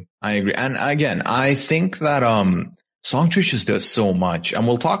agree. And again, I think that, song choice just does so much, and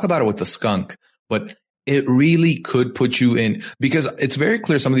we'll talk about it with the skunk, but it really could put you in, because it's very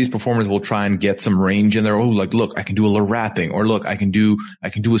clear some of these performers will try and get some range in there. Oh, look, I can do a little rapping, or look, I can do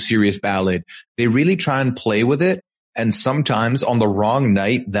a serious ballad. They really try and play with it. And sometimes on the wrong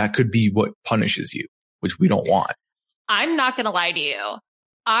night, that could be what punishes you, which we don't want. I'm not going to lie to you.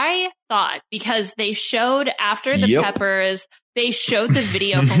 I thought because they showed after the Peppers they showed the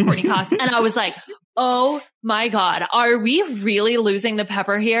video from Courtney Cox and I was like, oh my God, are we really losing the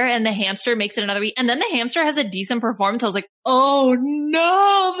pepper here? And the hamster makes it another week. And then the hamster has a decent performance. I was like, oh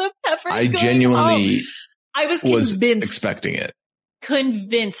no, the pepper. I genuinely I was expecting it.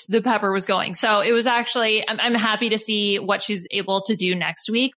 Convinced the pepper was going. So it was actually, I'm happy to see what she's able to do next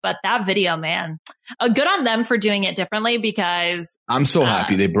week. But that video, man, good on them for doing it differently because I'm so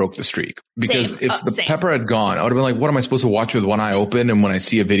happy they broke the streak because if the pepper had gone, I would have been like, what am I supposed to watch with one eye open? And when I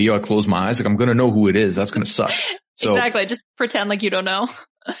see a video, I close my eyes. Like, I'm going to know who it is. That's going to suck. So, exactly. Just pretend like you don't know.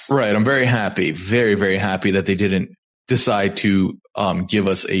 Right. I'm very happy. Very, very happy that they didn't decide to give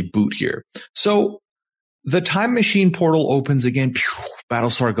us a boot here. So the time machine portal opens again,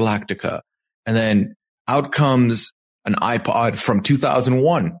 Battlestar Galactica. And then out comes an iPod from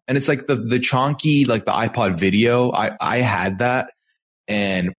 2001. And it's like the chonky, like the iPod video. I had that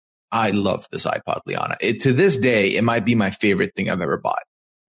and I love this iPod, Liana. To this day, it might be my favorite thing I've ever bought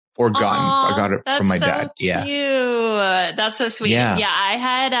or gotten. I got it from my dad. Cute. Yeah. That's so sweet. Yeah. I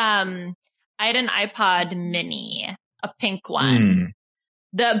had an iPod mini, a pink one.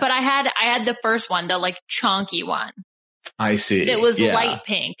 But I had the first one, the like chonky one. I see. It was light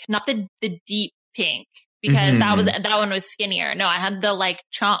pink, not the deep pink because that one was skinnier. No, I had the like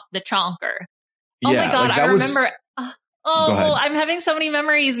the chonker. Oh my God. Like I remember. I'm having so many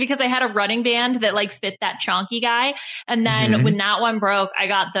memories because I had a running band that like fit that chonky guy. And then when that one broke, I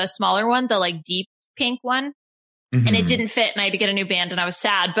got the smaller one, the like deep pink one. And it didn't fit and I had to get a new band and I was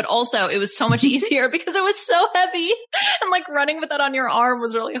sad, but also it was so much easier because it was so heavy and like running with that on your arm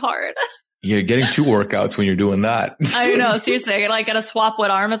was really hard. You're getting 2 workouts when you're doing that. I know. Seriously. I got to swap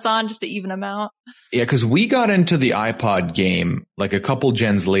what arm it's on just to even them out. Yeah. Cause we got into the iPod game like a couple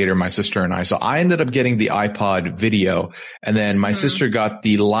gens later, my sister and I. So I ended up getting the iPod video and then my sister got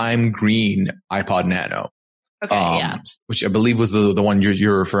the lime green iPod Nano. Okay. Which I believe was the one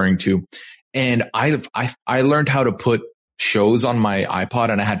you're referring to. And I learned how to put shows on my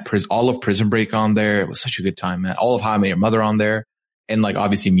iPod and I had all of Prison Break on there. It was such a good time, man. All of How I Met Your Mother on there and like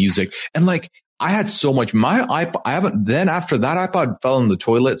obviously music. And like I had so much, my iPod, then after that iPod fell in the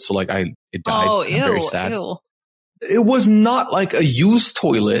toilet. So like it died. Oh, I'm very sad. It was not like a used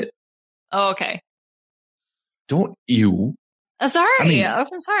toilet. Oh, okay. Don't you? Sorry. I mean, I'm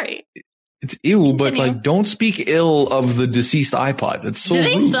sorry. It's ew, but like, don't speak ill of the deceased iPod. That's so rude. Do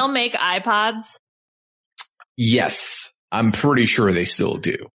they still make iPods? Yes. I'm pretty sure they still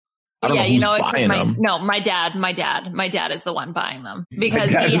do. I don't know who's buying them. No, my dad is the one buying them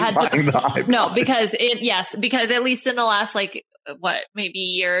because he had to, because at least in the last, like maybe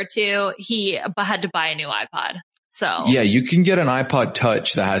year or two, he had to buy a new iPod. So yeah, you can get an iPod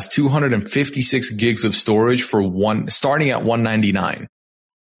Touch that has 256 gigs of storage for starting at $199.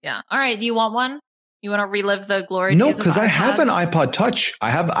 Yeah. All right. Do you want one? You want to relive the glory? No, because I have an iPod Touch.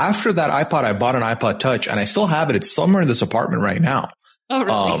 After that iPod, I bought an iPod Touch and I still have it. It's somewhere in this apartment right now. Oh,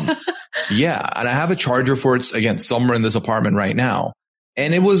 really? Yeah. And I have a charger for it again, somewhere in this apartment right now.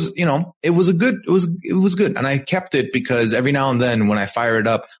 And it was, it was good. And I kept it because every now and then when I fire it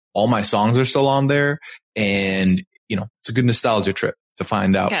up, all my songs are still on there. And, it's a good nostalgia trip to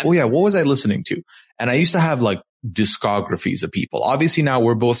find out, oh yeah, what was I listening to? And I used to have like discographies of people. Obviously now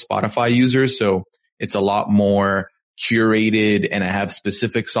we're both Spotify users, so it's a lot more curated and I have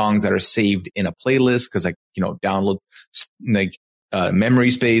specific songs that are saved in a playlist because I, download like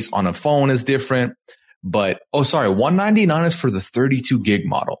memory space on a phone is different. But $199 is for the 32 gig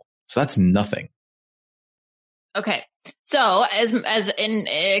model. So that's nothing. Okay. So as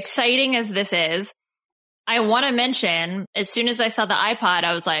exciting as this is, I want to mention, as soon as I saw the iPod,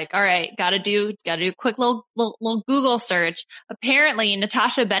 I was like, all right, gotta do a quick little Google search. Apparently,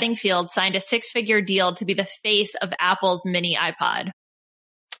 Natasha Bedingfield signed a 6-figure deal to be the face of Apple's mini iPod.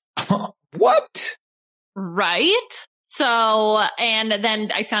 What? Right? So, and then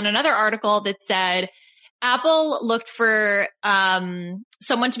I found another article that said Apple looked for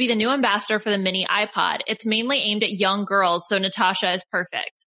someone to be the new ambassador for the mini iPod. It's mainly aimed at young girls, so Natasha is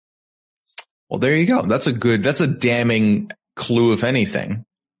perfect. Well, there you go. That's a damning clue, if anything.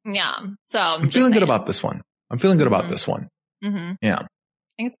 Yeah. So I'm feeling good about this one. Mm-hmm. Yeah. I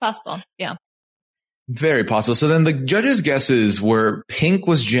think it's possible. Yeah. Very possible. So then the judges' guesses were Pink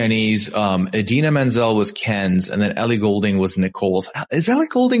was Jenny's, Idina Menzel was Ken's, and then Ellie Goulding was Nicole's. Is Ellie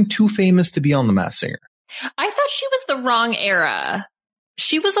Goulding too famous to be on The Masked Singer? I thought she was the wrong era.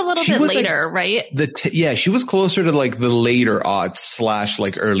 She was a little bit later, right? Yeah, she was closer to like the later aughts /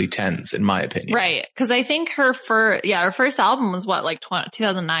 like early 10s, in my opinion. Right. Because I think her first album was what, like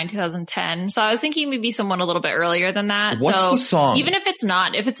 2009, 2010. So I was thinking maybe someone a little bit earlier than that. What's the song? Even if it's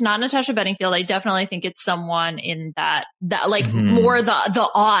not Natasha Bedingfield, I definitely think it's someone in that like more the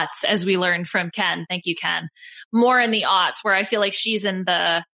aughts, as we learned from Ken. Thank you, Ken. More in the aughts, where I feel like she's in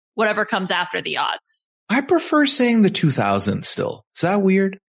the whatever comes after the aughts. I prefer saying the 2000s still. Is that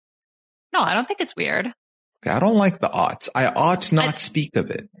weird? No, I don't think it's weird. Okay, I don't like the aughts. I ought not speak of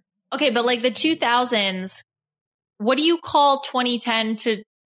it. Okay, but like the 2000s, what do you call 2010 to,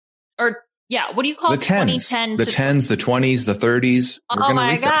 what do you call the 2010 the to 10s, the 20s, the 30s? Oh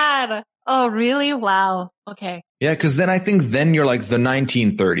my God. Oh, really? Wow. Okay. Yeah, because then you're like the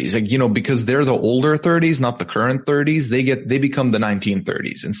 1930s, like, because they're the older 30s, not the current 30s. They become the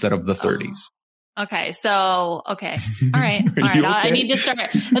 1930s instead of the 30s. Okay. So, okay. All right. All right. Okay? I need to start.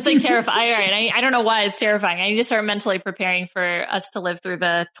 That's like terrifying. All right. I don't know why it's terrifying. I need to start mentally preparing for us to live through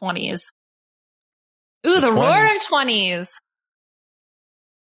the 20s. Ooh, the roaring 20s.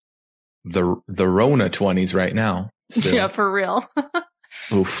 The Rona 20s right now. Still. Yeah, for real.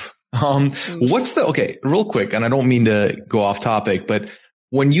 Oof. Okay, real quick, and I don't mean to go off topic, but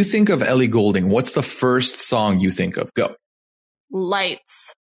when you think of Ellie Goulding, what's the first song you think of? Go.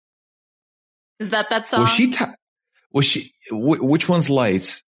 Lights. Is that song? Which one's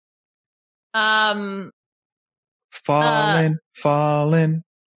Lights? Fallen,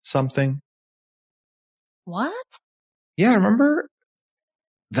 something. What? Yeah, remember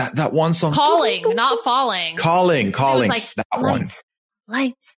that one song? Calling, not falling. Calling. Like, that lights, one.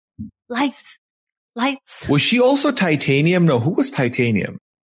 Lights. Was she also Titanium? No, who was Titanium?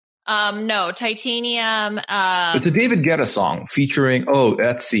 No, Titanium. It's a David Guetta song featuring,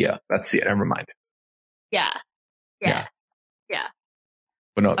 that's Sia. Never mind. Yeah.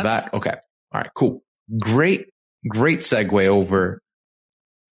 But no, okay. All right, cool. Great segue over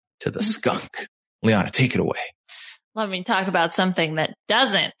to the skunk. Liana, take it away. Let me talk about something that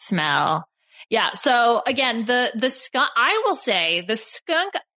doesn't smell. Yeah. So again, the skunk, I will say the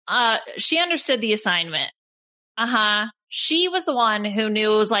skunk, she understood the assignment. She was the one who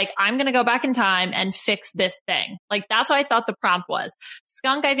knew it was like, I'm going to go back in time and fix this thing. Like, that's what I thought the prompt was.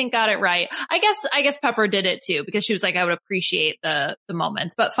 Skunk, I think, got it right. I guess Pepper did it too, because she was like, I would appreciate the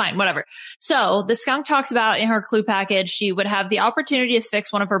moments, but fine, whatever. So the skunk talks about in her clue package, she would have the opportunity to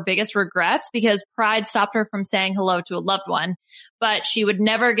fix one of her biggest regrets because pride stopped her from saying hello to a loved one, but she would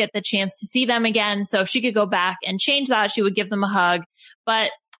never get the chance to see them again. So if she could go back and change that, she would give them a hug.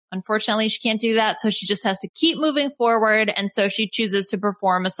 But unfortunately, she can't do that, so she just has to keep moving forward, and so she chooses to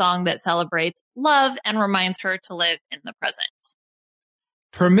perform a song that celebrates love and reminds her to live in the present.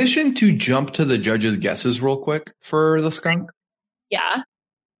 Permission to jump to the judges' guesses real quick for the skunk? Yeah.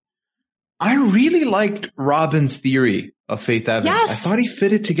 I really liked Robin's theory of Faith Evans. Yes. I thought he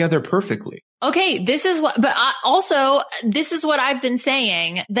fit it together perfectly. Okay, this is what I've been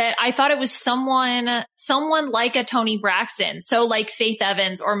saying, that I thought it was someone like a Toni Braxton. So like Faith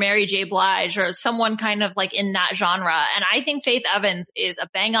Evans or Mary J. Blige or someone kind of like in that genre. And I think Faith Evans is a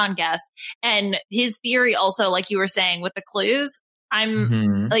bang on guess. And his theory also, like you were saying with the clues,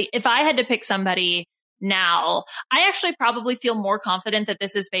 I'm like, if I had to pick somebody now, I actually probably feel more confident that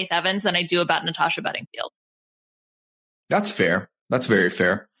this is Faith Evans than I do about Natasha Bedingfield. That's fair. That's very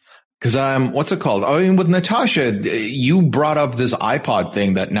fair. Cause, what's it called? I mean, with Natasha, you brought up this iPod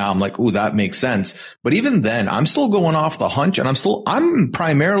thing that now I'm like, ooh, that makes sense. But even then, I'm still going off the hunch and I'm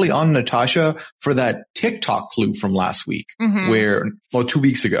primarily on Natasha for that TikTok clue from last week 2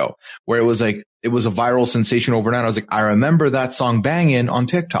 weeks ago, where it was like, it was a viral sensation overnight. I was like, I remember that song banging on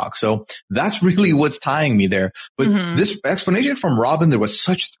TikTok. So that's really what's tying me there. But this explanation from Robin, there was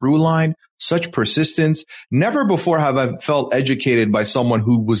such through line, such persistence. Never before have I felt educated by someone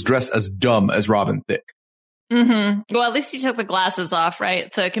who was dressed as dumb as Robin Thicke. Well, at least you took the glasses off,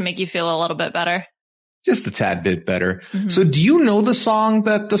 right? So it can make you feel a little bit better. Just a tad bit better. So do you know the song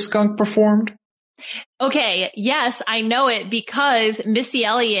that the skunk performed? Okay. Yes, I know it because Missy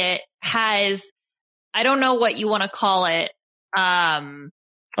Elliott has, I don't know what you want to call it.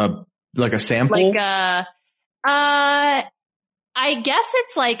 Like a sample? Like I guess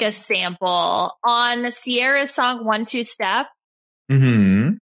it's like a sample on Sierra's song 1 2 Step.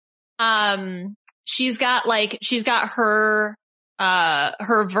 She's got her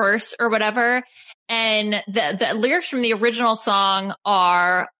verse or whatever. And the lyrics from the original song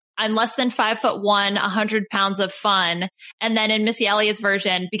are, I'm less than 5'1", 100 pounds of fun. And then in Missy Elliott's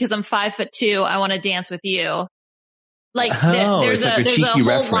version, because I'm 5'2", I want to dance with you. Like there's a whole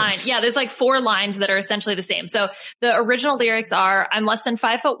reference. Line. Yeah, there's like 4 lines that are essentially the same. So the original lyrics are, I'm less than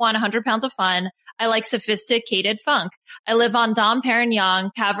 5'1", 100 pounds of fun. I like sophisticated funk. I live on Dom Perignon,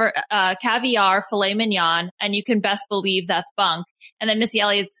 caviar, filet mignon, and you can best believe that's bunk. And then Missy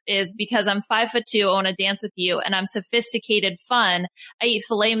Elliott's is, because I'm 5'2", I want to dance with you, and I'm sophisticated fun. I eat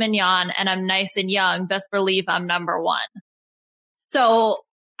filet mignon, and I'm nice and young. Best believe I'm number one. So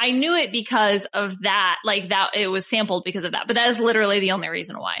I knew it because of that, like that it was sampled because of that, but that is literally the only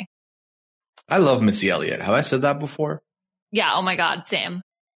reason why. I love Missy Elliott. Have I said that before? Yeah. Oh my God. Same.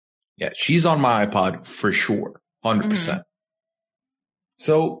 Yeah. She's on my iPod for sure. 100%. Mm-hmm.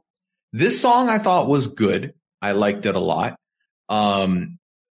 So this song I thought was good. I liked it a lot.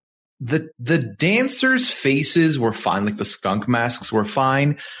 The dancers' faces were fine. Like the skunk masks were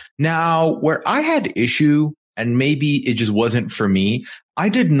fine. Now where I had issue, and maybe it just wasn't for me, I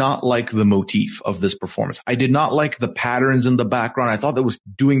did not like the motif of this performance. I did not like the patterns in the background. I thought that was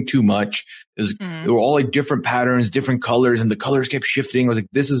doing too much. They were all like different patterns, different colors, and the colors kept shifting. I was like,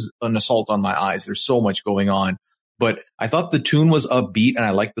 this is an assault on my eyes. There's so much going on. But I thought the tune was upbeat, and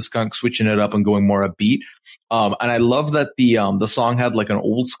I liked the skunk switching it up and going more upbeat. And I love that the song had like an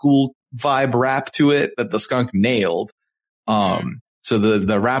old school vibe rap to it that the skunk nailed. So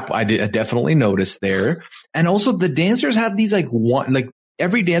the rap I definitely noticed there. And also the dancers had these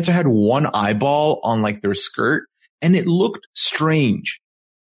every dancer had one eyeball on like their skirt, and it looked strange.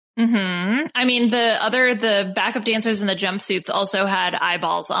 Mm-hmm. I mean, the backup dancers in the jumpsuits also had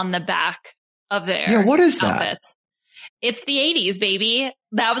eyeballs on the back of their outfits. What is that? Outfits. It's the 80s, baby.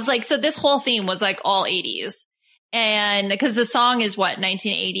 That was like, so this whole theme was like all 80s. And because the song is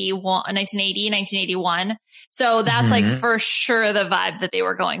 1981. So that's like for sure the vibe that they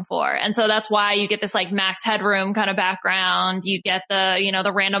were going for. And so that's why you get this like Max Headroom kind of background. You get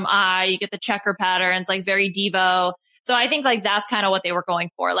the random eye, you get the checker patterns, like very Devo. So I think like that's kind of what they were going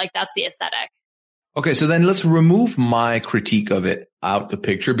for. Like that's the aesthetic. Okay. So then let's remove my critique of it out the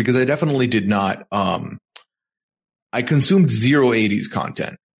picture, because I definitely did not, I consumed 0 80s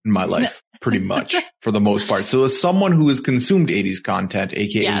content in my life, pretty much for the most part. So as someone who has consumed 80s content,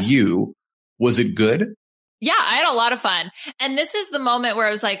 aka you, was it good? Yeah, I had a lot of fun. And this is the moment where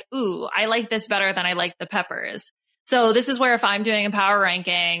I was like, ooh, I like this better than I like the Peppers. So this is where if I'm doing a power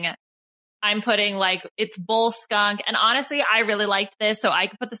ranking, I'm putting like it's bull, skunk. And honestly, I really liked this. So I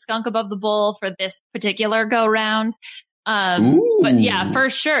could put the skunk above the bull for this particular go round. But yeah,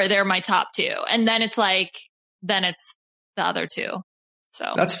 for sure, they're my top 2. And then it's the other 2.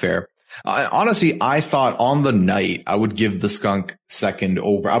 So that's fair. Honestly, I thought on the night I would give the skunk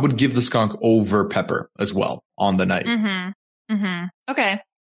I would give the skunk over Pepper as well on the night. Okay.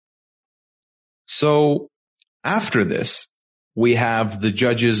 So after this, we have the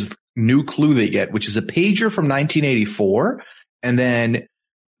judges' new clue they get, which is a pager from 1984. And then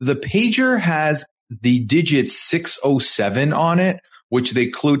the pager has the digit 607 on it, which they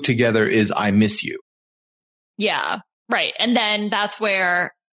clued together is I miss you. Yeah. Right. And then that's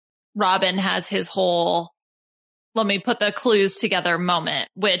where Robin has his whole, let me put the clues together moment,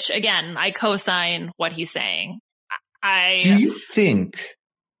 which again, I co-sign what he's saying. Do you think,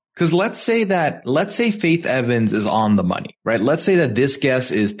 because let's say Faith Evans is on the money, right? Let's say that this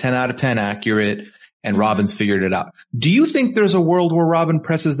guess is 10 out of 10 accurate and Robin's figured it out. Do you think there's a world where Robin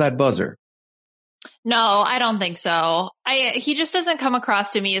presses that buzzer? No, I don't think so. He just doesn't come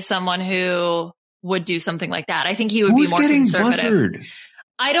across to me as someone who would do something like that. I think he would be more conservative. Buzzard?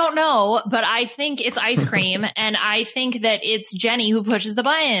 I don't know, but I think it's ice cream, and I think that it's Jenny who pushes the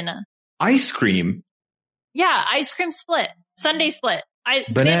button. Ice cream? Yeah, ice cream split. Sundae split.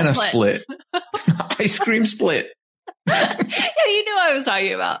 Banana split. Ice cream split. Yeah, you knew what I was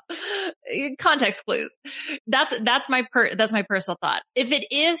talking about. Context clues. That's my personal thought. If it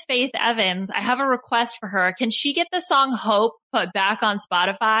is Faith Evans, I have a request for her. Can she get the song Hope put back on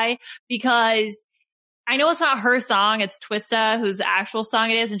Spotify? Because I know it's not her song. It's Twista, whose actual song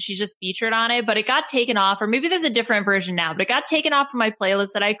it is, and she's just featured on it, but it got taken off, or maybe there's a different version now, but it got taken off from my playlist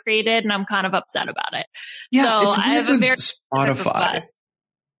that I created, and I'm kind of upset about it. Yeah, so it's weird I have a very Spotify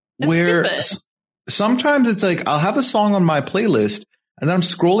where sometimes it's like I'll have a song on my playlist, and then I'm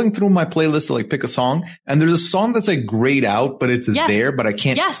scrolling through my playlist to like pick a song, and there's a song that's like grayed out, but it's there, but I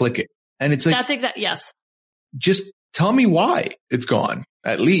can't click it. And it's like, that's exactly, yes. Just tell me why it's gone.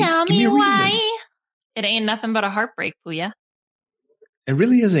 At least give me a reason. It ain't nothing but a heartbreak, Puya. It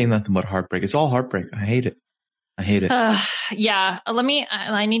really is ain't nothing but heartbreak. It's all heartbreak. I hate it. Yeah.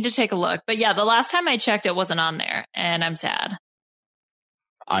 I need to take a look. But yeah, the last time I checked, it wasn't on there, and I'm sad.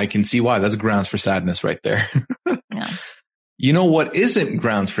 I can see why. That's grounds for sadness right there. Yeah. You know what isn't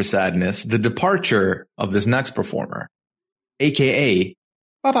grounds for sadness? The departure of this next performer. aka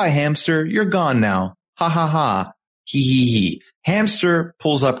bye-bye hamster, you're gone now. Ha ha ha. He he he. Hamster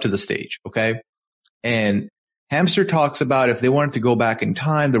pulls up to the stage, okay? And Hamster talks about if they wanted to go back in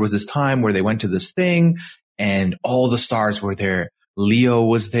time, there was this time where they went to this thing and all the stars were there. Leo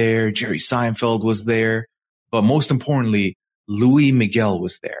was there, Jerry Seinfeld was there, but most importantly, Louis Miguel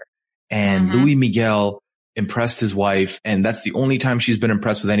was there. And Louis Miguel impressed his wife, and that's the only time she's been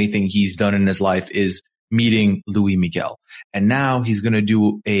impressed with anything he's done in his life is meeting Louis Miguel. And now he's going to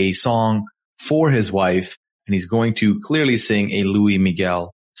do a song for his wife, and he's going to clearly sing a Louis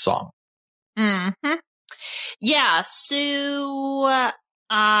Miguel song. Mm-hmm. Yeah. So,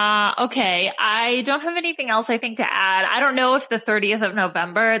 okay. I don't have anything else I think to add. I don't know if the 30th of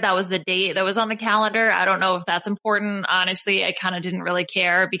November, that was the date that was on the calendar. I don't know if that's important. Honestly, I kind of didn't really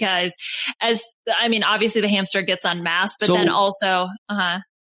care because obviously the hamster gets unmasked, but then also,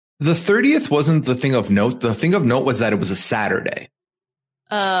 The 30th wasn't the thing of note. The thing of note was that it was a Saturday.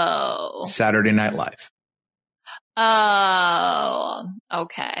 Oh. Saturday Night Live. Oh,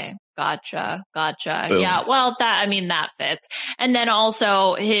 okay. Gotcha. Boom. Yeah. Well, that fits. And then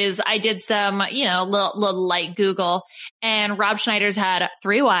also I did some, little light Google, and Rob Schneider's had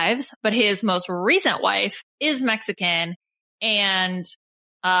 3 wives, but his most recent wife is Mexican, and,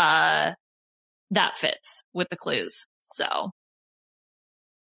 that fits with the clues. So.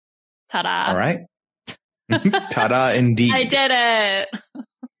 Ta-da. All right. Ta-da indeed. I did it.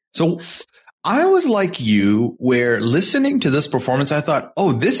 So I was like you, where listening to this performance, I thought,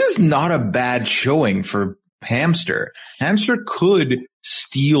 oh, this is not a bad showing for Hamster. Hamster could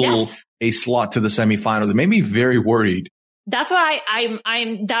steal a slot to the semifinals. It made me very worried. That's what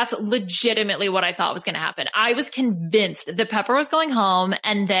that's legitimately what I thought was going to happen. I was convinced that Pepper was going home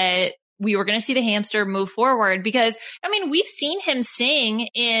and that we were going to see the hamster move forward because, we've seen him sing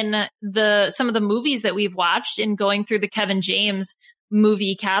in some of the movies that we've watched and going through the Kevin James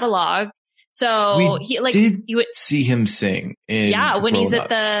movie catalog. So you would see him sing in when he's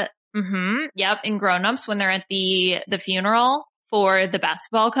at Grown-Ups. in Grown Ups, when they're at the funeral for the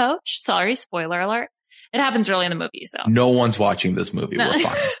basketball coach. Sorry, spoiler alert. It happens early in the movie. So no one's watching this movie. We're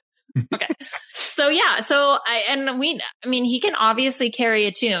fine. Okay. So he can obviously carry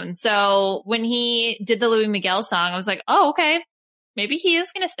a tune. So when he did the Louis Miguel song, I was like, oh, okay, maybe he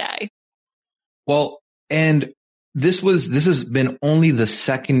is going to stay. Well, and this has been only the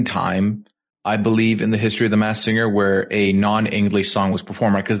second time, I believe, in the history of The Masked Singer where a non-English song was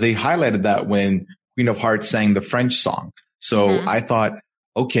performed, because they highlighted that when Queen of Hearts sang the French song. So I thought,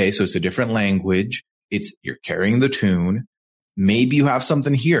 okay, so it's a different language. You're carrying the tune. Maybe you have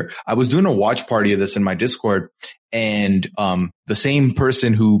something here. I was doing a watch party of this in my Discord, and the same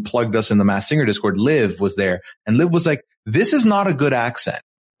person who plugged us in the Masked Singer Discord, Liv, was there. And Liv was like, this is not a good accent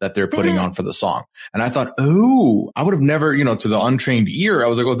that they're putting on for the song. And I thought, oh, I would have never, to the untrained ear, I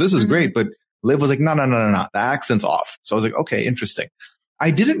was like, oh, this is great. But Liv was like, no, the accent's off. So I was like, okay, interesting.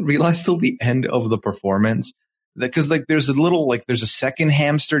 I didn't realize till the end of the performance that, cause there's a second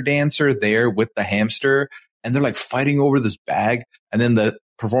hamster dancer there with the hamster, and they're fighting over this bag. And then the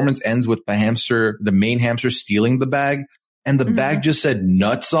performance ends with the main hamster stealing the bag, and the bag just said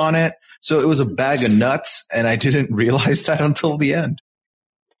nuts on it. So it was a bag of nuts, and I didn't realize that until the end.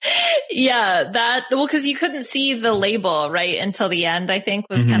 Yeah, because you couldn't see the label right until the end, I think,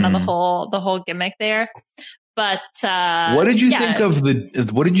 was kind of the whole gimmick there. But what did you think of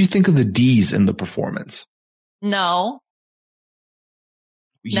the D's in the performance? No.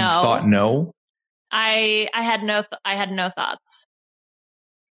 You thought no? I had no thoughts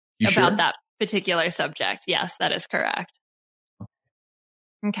about that particular subject. Yes, that is correct.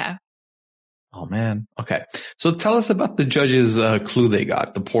 Okay. Oh man. Okay. So tell us about the judges' clue they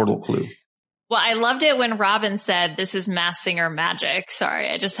got, the portal clue. Well, I loved it when Robin said, this is Masked Singer magic. Sorry,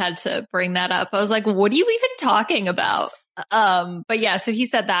 I just had to bring that up. I was like, what are you even talking about? But yeah, so he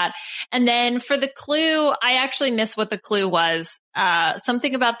said that. And then for the clue, I actually missed what the clue was.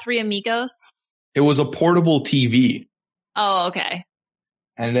 Something about Three Amigos. It was a portable TV. Oh, okay.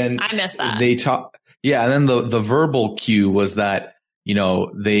 And then I missed that. And then the verbal cue was that,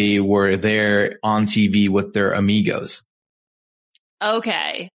 they were there on TV with their amigos.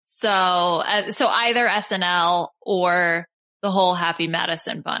 Okay. So either SNL or the whole Happy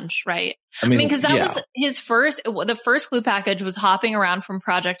Madison bunch, right? Because that was the first clue package was hopping around from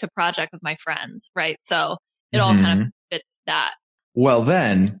project to project with my friends, right? So it all kind of fits that. Well,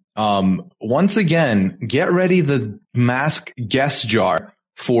 then, once again, get ready the mask guest jar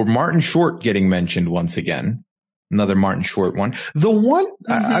for Martin Short getting mentioned once again. Another Martin Short one. The one,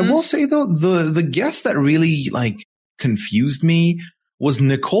 I will say though, the guest that really confused me was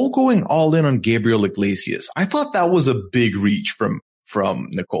Nicole going all in on Gabriel Iglesias. I thought that was a big reach from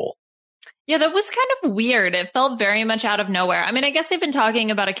Nicole. Yeah, that was kind of weird. It felt very much out of nowhere. I mean, I guess they've been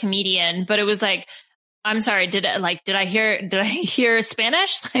talking about a comedian, but it was like, I'm sorry, did I hear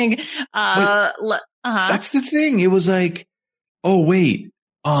Spanish? That's the thing. It was like, oh wait,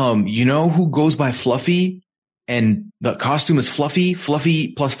 you know who goes by Fluffy? And the costume is Fluffy.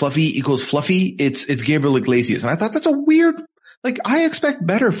 Fluffy plus Fluffy equals Fluffy. It's Gabriel Iglesias. And I thought that's a weird, like, I expect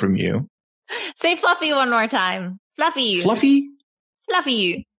better from you. Say Fluffy one more time. Fluffy. Fluffy?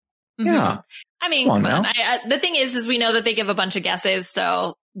 Fluffy. Mm-hmm. Yeah. I mean, come on. The thing is we know that they give a bunch of guesses,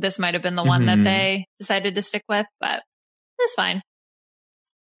 so this might have been the one that they decided to stick with, but it's fine.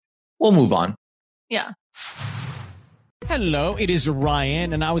 We'll move on. Yeah. Hello, it is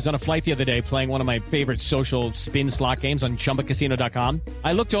Ryan, and I was on a flight the other day playing one of my favorite social spin slot games on ChumbaCasino.com.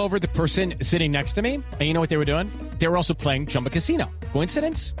 I looked over at the person sitting next to me, and you know what they were doing? They were also playing Chumba Casino.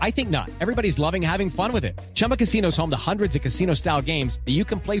 Coincidence? I think not. Everybody's loving having fun with it. Chumba Casino is home to hundreds of casino-style games that you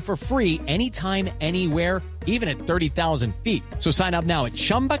can play for free anytime, anywhere, even at 30,000 feet. So sign up now at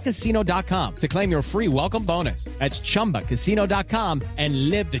ChumbaCasino.com to claim your free welcome bonus. That's ChumbaCasino.com and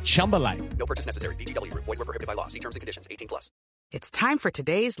live the Chumba life. No purchase necessary. VGW. Void where prohibited by law. See terms and conditions. 18+. It's time for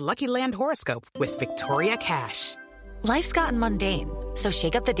today's Lucky Land horoscope with Victoria Cash. Life's gotten mundane, so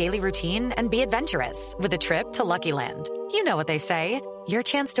shake up the daily routine and be adventurous with a trip to Lucky Land. You know what they say. Your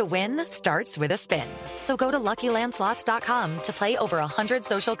chance to win starts with a spin. So go to LuckyLandSlots.com to play over 100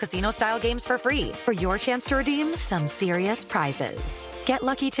 social casino-style games for free for your chance to redeem some serious prizes. Get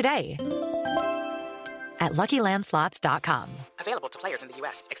lucky today at LuckyLandSlots.com. Available to players in the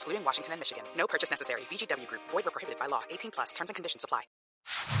U.S., excluding Washington and Michigan. No purchase necessary. VGW Group. Void where prohibited by law. 18+. Terms and conditions apply.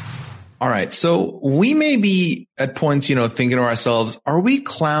 All right. So we may be at points, thinking to ourselves, are we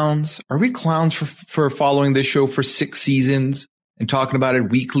clowns? Are we clowns for following this show for 6 seasons and talking about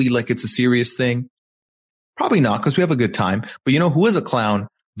it weekly like it's a serious thing? Probably not, because we have a good time. But you know who is a clown?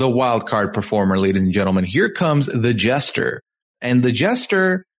 The wild card performer, ladies and gentlemen. Here comes the Jester. And the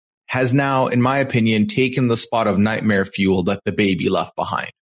Jester has now, in my opinion, taken the spot of Nightmare Fuel that the baby left behind.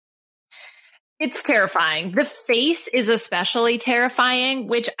 It's terrifying. The face is especially terrifying,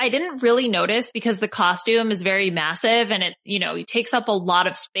 which I didn't really notice because the costume is very massive and he takes up a lot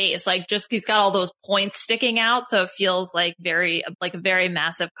of space. Like he's got all those points sticking out. So it feels like a very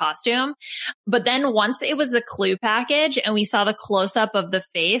massive costume. But then once it was the clue package and we saw the close up of the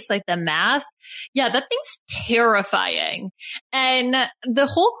face, like the mask, yeah, that thing's terrifying. And the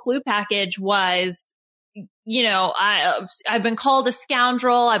whole clue package was, I've been called a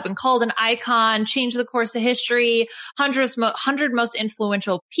scoundrel. I've been called an icon, changed the course of history, 100 most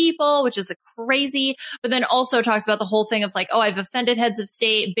influential people, which is crazy. But then also talks about the whole thing of like, oh, I've offended heads of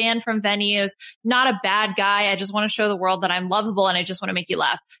state, banned from venues, not a bad guy. I just want to show the world that I'm lovable and I just want to make you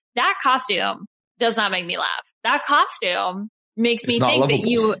laugh. That costume does not make me laugh. That costume makes me think that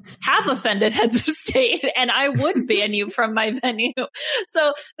you have offended heads of state and I would ban you from my venue.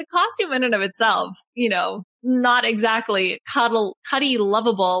 So the costume in and of itself, not exactly cutty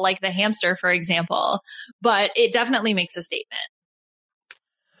lovable like the hamster, for example, but it definitely makes a statement.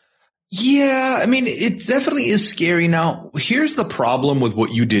 Yeah, I mean, it definitely is scary. Now, here's the problem with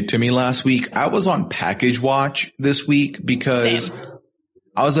what you did to me last week. I was on package watch this week because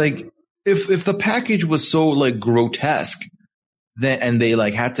I was like, if the package was so like grotesque, and they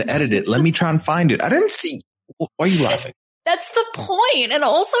like had to edit it. Let me try and find it. I didn't see. Why are you laughing? That's the point. And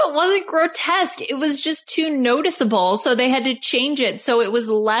also it wasn't grotesque. It was just too noticeable. So they had to change it so it was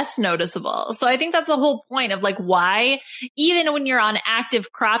less noticeable. So I think that's the whole point of like why, even when you're on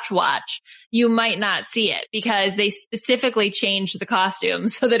active crotch watch, you might not see it because they specifically changed the costume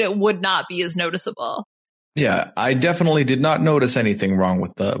so that it would not be as noticeable. Yeah, I definitely did not notice anything wrong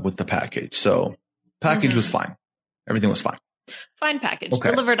with the package. So package was fine. Everything was fine. Fine package.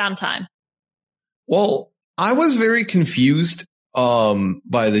 Delivered on time. Well, I was very confused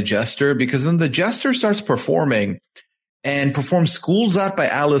by the Jester because then the Jester starts performing and performs School's Out by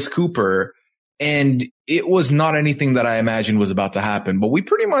Alice Cooper. And it was not anything that I imagined was about to happen. But we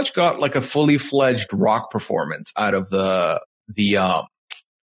pretty much got like a fully fledged rock performance out of the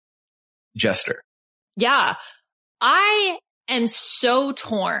Jester. Yeah. I am so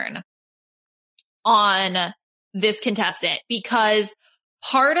torn on this contestant because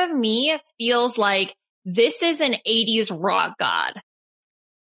part of me feels like this is an 80s rock god.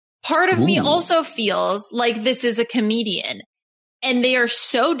 Part of me also feels like this is a comedian and they are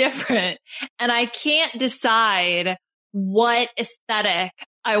so different and I can't decide what aesthetic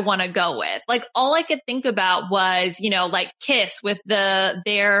I want to go with. Like all I could think about was, like Kiss with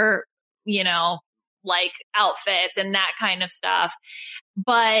their like outfits and that kind of stuff.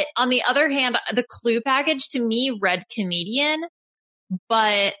 But on the other hand, the Clue package to me read comedian,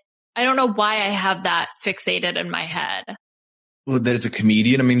 but I don't know why I have that fixated in my head. Well, that it's a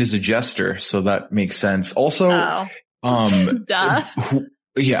comedian. I mean, he's a jester, so that makes sense. Also, duh.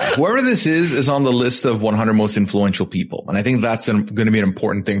 Yeah, whoever this is on the list of 100 most influential people. And I think that's going to be an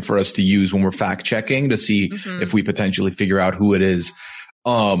important thing for us to use when we're fact checking to see if we potentially figure out who it is.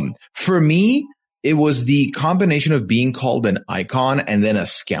 For me, it was the combination of being called an icon and then a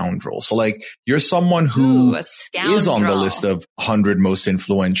scoundrel. So like you're someone who is on the list of 100 most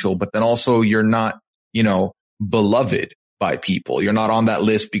influential, but then also you're not, beloved by people. You're not on that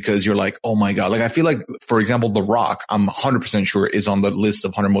list because you're like, oh my God. Like I feel like, for example, The Rock, I'm 100% sure is on the list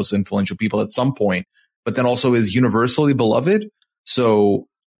of 100 most influential people at some point, but then also is universally beloved. So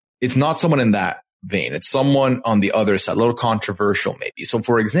it's not someone in that vein. It's someone on the other side, a little controversial maybe. So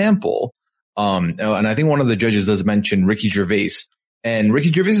for example, and I think one of the judges does mention Ricky Gervais, and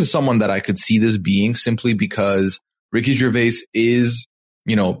Ricky Gervais is someone that I could see this being simply because Ricky Gervais is,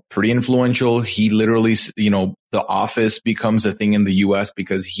 pretty influential. He literally, The Office becomes a thing in the US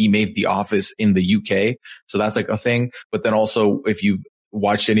because he made The Office in the UK. So that's like a thing. But then also if you've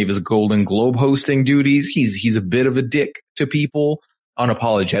watched any of his Golden Globe hosting duties, he's a bit of a dick to people,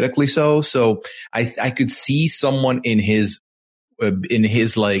 unapologetically so. So I could see someone in his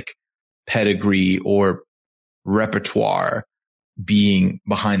like pedigree or repertoire being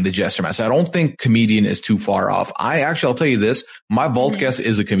behind the jester mask. I don't think comedian is too far off. I'll tell you this, my vault guess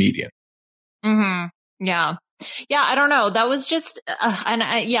is a comedian. Yeah. Yeah, I don't know. That was just,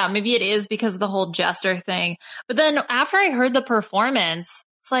 maybe it is because of the whole jester thing. But then after I heard the performance,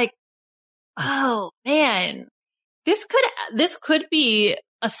 it's like, oh man, this could be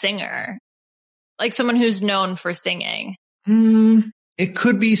a singer, like someone who's known for singing. It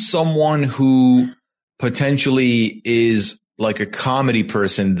could be someone who potentially is like a comedy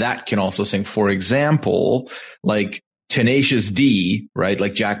person that can also sing. For example, like Tenacious D, right?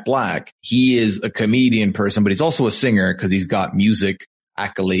 Like Jack Black, he is a comedian person, but he's also a singer because he's got music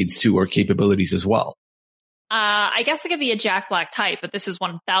accolades too, or capabilities as well. I guess it could be a Jack Black type, but this is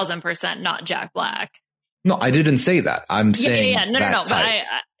 1000% not Jack Black. No, I didn't say that. I'm saying No. type.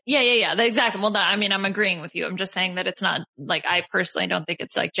 But exactly. Well, I'm agreeing with you. I'm just saying that it's not like, I personally don't think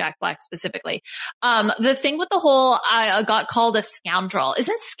it's like Jack Black specifically. The thing with the whole, I got called a scoundrel.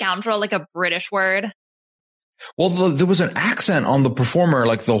 Isn't scoundrel like a British word? Well, there was an accent on the performer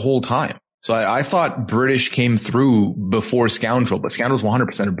like the whole time. So I thought British came through before scoundrel, but scoundrel is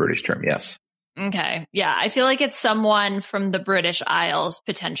 100% a British term. Yes. Okay. Yeah. I feel like it's someone from the British Isles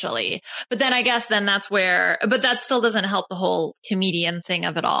potentially, but then I guess but that still doesn't help the whole comedian thing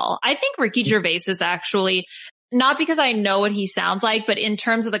of it all. I think Ricky Gervais is actually, not because I know what he sounds like, but in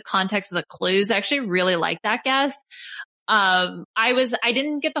terms of the context of the clues, I actually really like that guess. I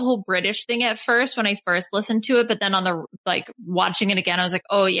didn't get the whole British thing at first when I first listened to it, but then on the, like watching it again, I was like,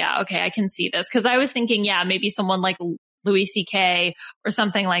 oh yeah, okay, I can see this. Cause I was thinking, yeah, maybe someone like Louis C.K. or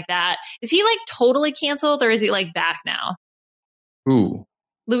something like that. Is he like totally canceled or is he like back now? Who?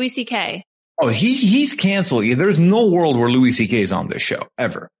 Louis C.K. Oh, he's canceled. There's no world where Louis C.K. is on this show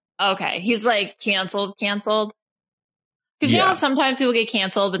ever. Okay. He's like canceled. Cause you know, sometimes people get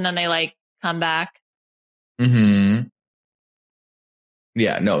canceled and then they like come back.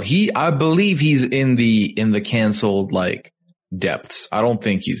 Yeah, no, I believe he's in the canceled like depths. I don't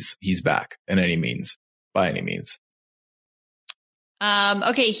think he's back by any means.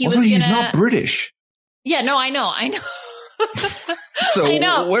 Okay. He's not British. Yeah, no, I know. So I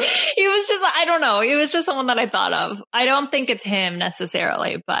know. What? He was just, I don't know. He was just someone that I thought of. I don't think it's him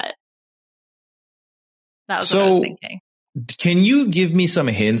necessarily, but that was what I was thinking. Can you give me some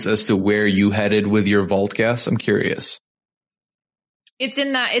hints as to where you headed with your vault guess? I'm curious. It's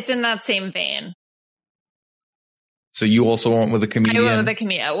in that same vein. So you also went with a comedian? I went with a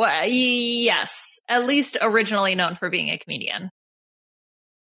comedian. Well, yes. At least originally known for being a comedian.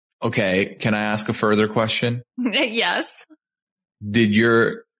 Okay. Can I ask a further question? Yes. Did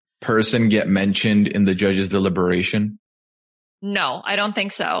your person get mentioned in the judge's deliberation? No, I don't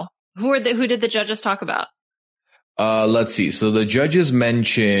think so. Who did the judges talk about? Let's see. So the judges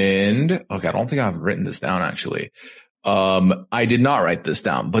mentioned, okay, I don't think I've written this down actually. I did not write this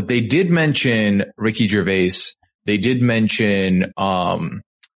down, but they did mention Ricky Gervais. They did mention,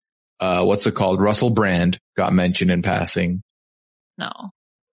 what's it called? Russell Brand got mentioned in passing. No,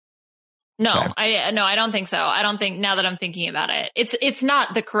 Okay. I don't think so. I don't think, now that I'm thinking about it, it's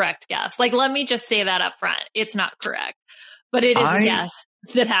not the correct guess. Like, let me just say that up front. It's not correct. But it is a guess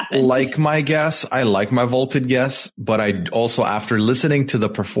that happened. Like my guess. I like my vaulted guess, but I also, after listening to the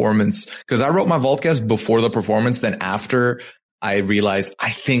performance, because I wrote my vault guess before the performance, then after I realized I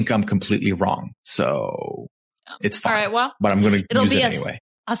think I'm completely wrong. So it's fine. All right, well, but I'm going to use it anyway.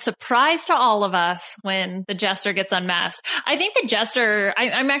 A surprise to all of us when the Jester gets unmasked. I think the Jester,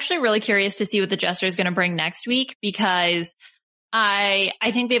 I'm actually really curious to see what the Jester is going to bring next week, because I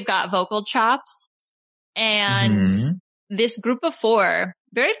think they've got vocal chops, and this group of 4,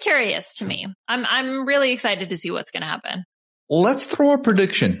 very curious to me. I'm really excited to see what's going to happen. Let's throw a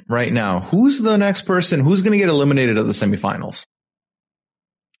prediction right now. Who's the next person? Who's going to get eliminated at the semifinals?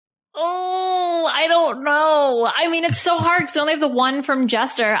 Oh, I don't know. I mean, it's so hard because I only have the one from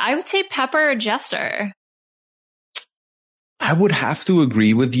Jester. I would say Pepper or Jester. I would have to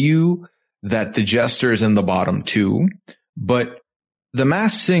agree with you that the Jester is in the bottom 2, but the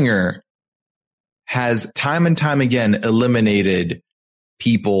Masked Singer has time and time again eliminated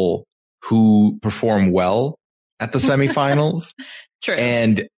people who perform well at the semifinals. True.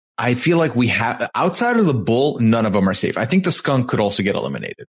 And I feel like we have, outside of the Bull, none of them are safe. I think the Skunk could also get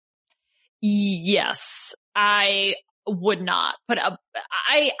eliminated. Yes, I would not put up.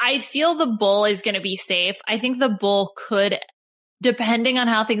 I feel the Bull is going to be safe. I think the Bull could, depending on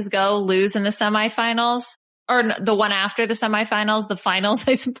how things go, lose in the semifinals, or the one after the semifinals, the finals,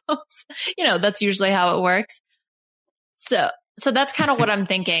 I suppose. You know, that's usually how it works. So that's kind of what I'm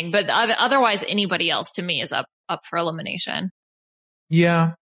thinking. But otherwise, anybody else to me is up for elimination.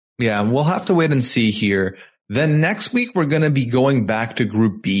 Yeah. We'll have to wait and see here. Then next week, we're going to be going back to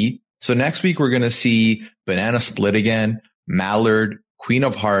Group B. So next week, we're going to see Banana Split again, Mallard, Queen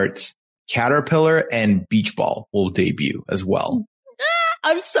of Hearts, Caterpillar, and Beach Ball will debut as well.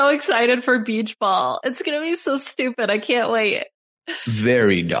 I'm so excited for Beach Ball. It's going to be so stupid. I can't wait.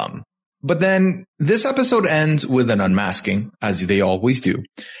 Very dumb. But then this episode ends with an unmasking, as they always do.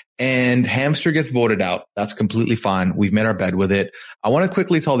 And Hamster gets voted out. That's completely fine. We've made our bed with it. I want to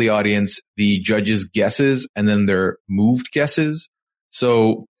quickly tell the audience the judges' guesses and then their moved guesses.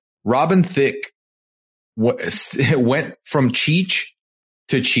 So Robin Thicke went from Cheech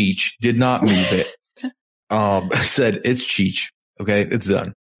to Cheech, did not move it. Said it's Cheech. Okay, it's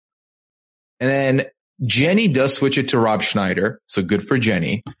done. And then Jenny does switch it to Rob Schneider. So good for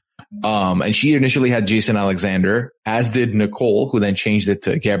Jenny. And she initially had Jason Alexander, as did Nicole, who then changed it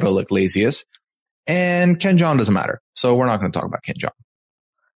to Gabriel Iglesias. And Ken Jeong doesn't matter. So we're not going to talk about Ken Jeong.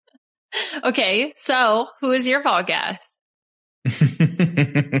 Okay, so who is your vault guess?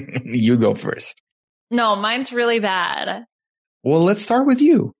 You go first. No, mine's really bad. Well, let's start with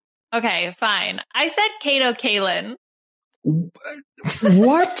you. Okay, fine. I said Kato Kaelin.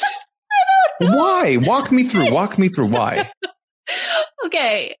 What? Why? Walk me through. Why?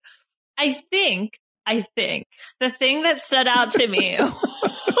 Okay. I think the thing that stood out to me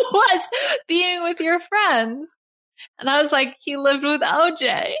was being with your friends. And I was like, he lived with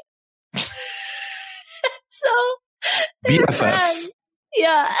OJ. So BFFs.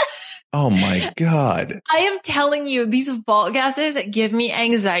 Yeah. Oh my God. I am telling you, these vault guesses give me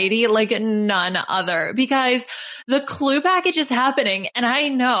anxiety like none other, because the clue package is happening. And I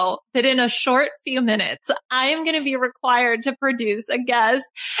know that in a short few minutes, I am going to be required to produce a guess.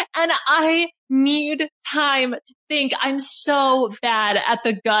 And I need time to think. I'm so bad at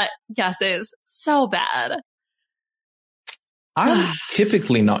the gut guesses. So bad. I'm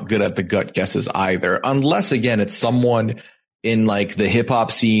typically not good at the gut guesses either, unless again, it's someone in like the hip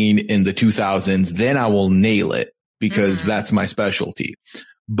hop scene in the 2000s, then I will nail it because that's my specialty.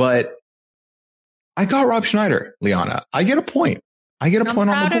 But I got Rob Schneider, Liana. I get a point. On the board. I'm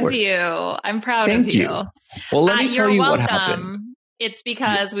proud of you. I'm proud of you. Thank you. Well, let me tell you what happened. It's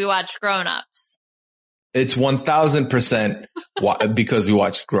because we watched Grown Ups. It's 1000% because we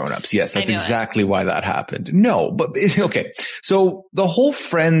watched Grown Ups. Yes, that's exactly why that happened. No, but okay. So the whole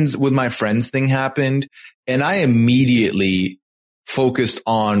friends with my friends thing happened, and I immediately focused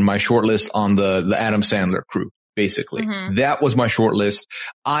on my shortlist on the Adam Sandler crew, basically. That was my shortlist.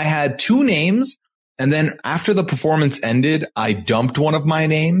 I had 2 names, and then after the performance ended, I dumped one of my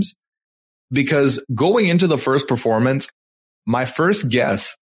names because going into the first performance, my first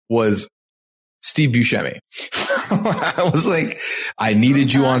guess was Steve Buscemi. I was like, I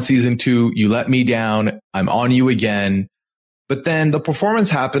needed you on season 2. You let me down. I'm on you again. But then the performance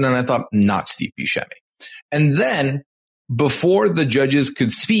happened and I thought, not Steve Buscemi. And then before the judges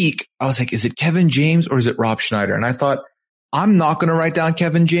could speak, I was like, is it Kevin James or is it Rob Schneider? And I thought, I'm not going to write down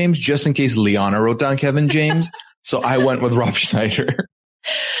Kevin James just in case Liana wrote down Kevin James. So I went with Rob Schneider.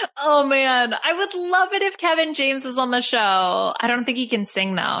 Oh man, I would love it if Kevin James is on the show. I don't think he can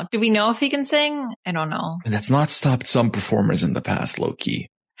sing though. Do we know if he can sing? I don't know. And that's not stopped some performers in the past, low key.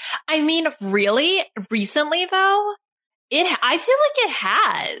 I mean, really? Recently though? I feel like it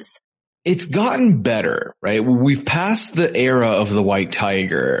has. It's gotten better, right? We've passed the era of the White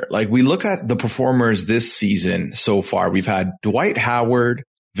Tiger. Like we look at the performers this season so far. We've had Dwight Howard,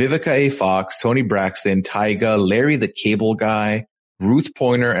 Vivica A. Fox, Toni Braxton, Tyga, Larry the Cable Guy, Ruth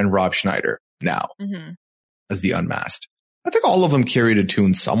Pointer, and Rob Schneider now as the Unmasked. I think all of them carried a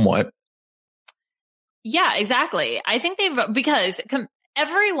tune somewhat. Yeah, exactly. I think because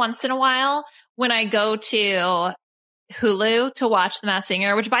every once in a while when I go to Hulu to watch The Masked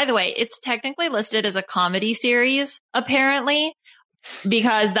Singer, which by the way, it's technically listed as a comedy series, apparently,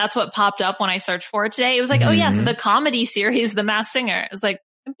 because that's what popped up when I searched for it today. It was like, oh yes, the comedy series, The Masked Singer. It was like,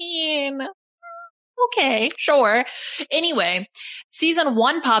 I mean, okay, sure. Anyway, season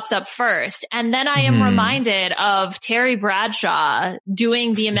 1 pops up first, and then I am reminded of Terry Bradshaw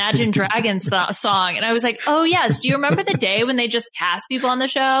doing the Imagine Dragons song. And I was like, oh yes, do you remember the day when they just cast people on the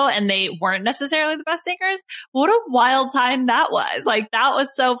show and they weren't necessarily the best singers? What a wild time that was. Like, that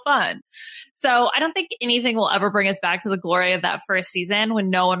was so fun. So I don't think anything will ever bring us back to the glory of that first season when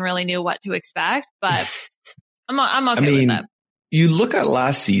no one really knew what to expect, but I'm okay with that. You look at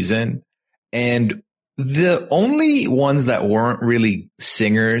last season, and the only ones that weren't really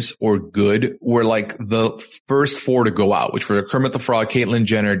singers or good were like the first 4 to go out, which were Kermit the Frog, Caitlyn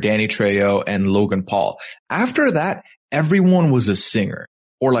Jenner, Danny Trejo, and Logan Paul. After that, everyone was a singer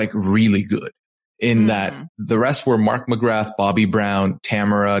or like really good in that the rest were Mark McGrath, Bobby Brown,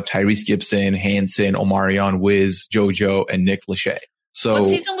 Tamara, Tyrese Gibson, Hanson, Omarion, Wiz, JoJo, and Nick Lachey. So what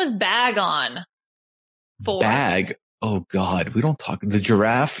season was Bag on? 4. Bag? Oh God, we don't talk. The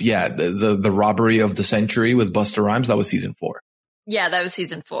Giraffe. Yeah. The robbery of the century with Busta Rhymes. That was season 4. Yeah, that was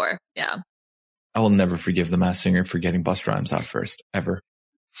season 4. Yeah. I will never forgive The Masked Singer for getting Busta Rhymes out first, ever.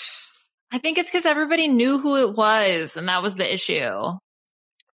 I think it's because everybody knew who it was, and that was the issue.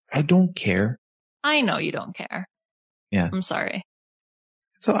 I don't care. I know you don't care. Yeah. I'm sorry.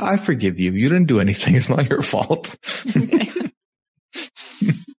 So I forgive you. You didn't do anything. It's not your fault. Okay.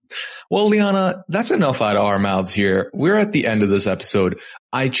 Well, Liana, that's enough out of our mouths here. We're at the end of this episode.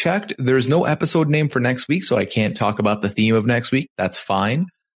 I checked. There's no episode name for next week, so I can't talk about the theme of next week. That's fine.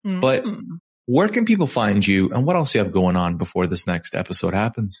 But where can people find you, and what else do you have going on before this next episode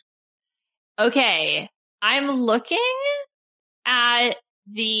happens? Okay. I'm looking at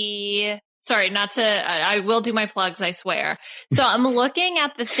I will do my plugs, I swear. So I'm looking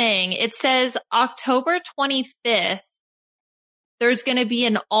at the thing. It says October 25th. There's going to be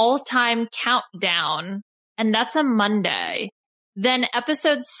an all-time countdown, and that's a Monday. Then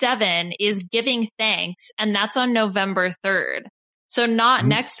episode 7 is Giving Thanks, and that's on November 3rd. So not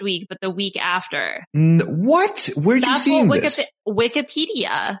next week, but the week after. What? Where'd you see this?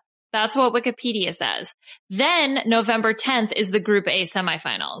 Wikipedia. That's what Wikipedia says. Then November 10th is the Group A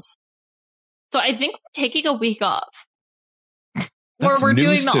semifinals. So I think we're taking a week off. Or we're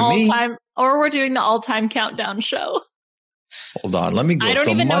doing the all-time countdown show. Hold on, let me go. I don't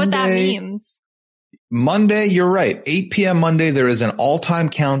even know what that means. Monday, you're right. 8 p.m. Monday, there is an all-time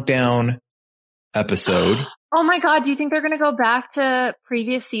countdown episode. Oh my God, do you think they're going to go back to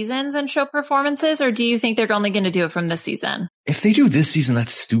previous seasons and show performances, or do you think they're only going to do it from this season? If they do this season,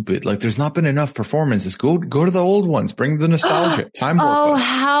 that's stupid. Like, there's not been enough performances. Go to the old ones. Bring the nostalgia. Time warp. Oh,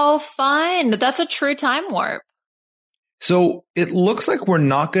 how fun. That's a true time warp. So it looks like we're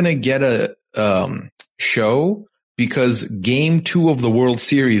not going to get a show because Game 2 of the World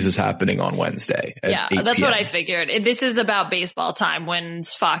Series is happening on Wednesday. Yeah, that's what I figured. This is about baseball time when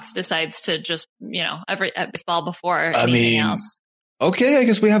Fox decides to just, baseball before anything else. Okay, I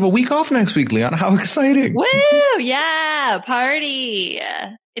guess we have a week off next week, Leon. How exciting. Woo! Yeah, party.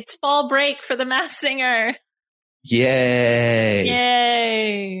 It's fall break for The Masked Singer. Yay.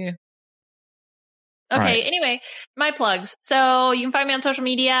 Yay. Okay, right. Anyway, my plugs. So you can find me on social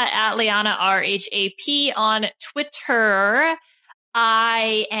media at Liana RHAP on Twitter.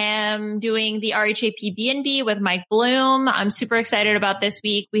 I am doing the RHAP B&B with Mike Bloom. I'm super excited about this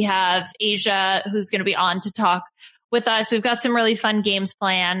week. We have Asia who's going to be on to talk with us. We've got some really fun games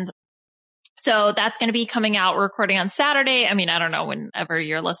planned. So that's going to be coming out. We're recording on Saturday. I mean, I don't know whenever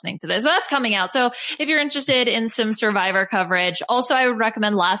you're listening to this, but that's coming out. So if you're interested in some Survivor coverage, also I would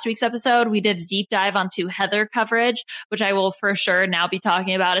recommend last week's episode. We did a deep dive onto Heather coverage, which I will for sure now be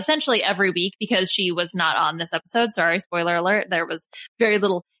talking about essentially every week because she was not on this episode. Sorry, spoiler alert. There was very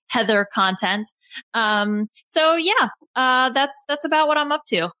little Heather content. So yeah, that's about what I'm up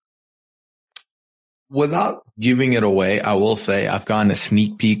to. without giving it away, I will say I've gotten a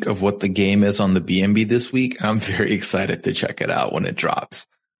sneak peek of what the game is on the BNB this week. I'm very excited to check it out when it drops.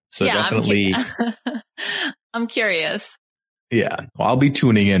 So yeah, definitely. I'm curious. Yeah. Well, I'll be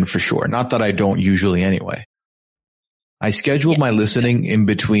tuning in for sure. Not that I don't usually anyway. I scheduled my listening in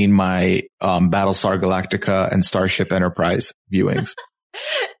between my Battlestar Galactica and Starship Enterprise viewings.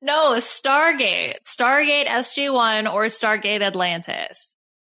 No, Stargate SG-1 or Stargate Atlantis.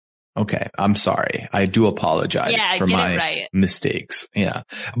 Okay. I'm sorry. I do apologize for my mistakes. Yeah.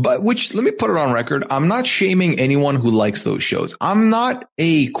 But let me put it on record. I'm not shaming anyone who likes those shows. I'm not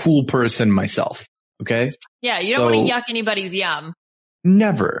a cool person myself. Okay. Yeah. You don't want to yuck anybody's yum.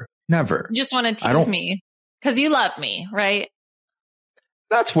 Never. You just want to tease me because you love me, right?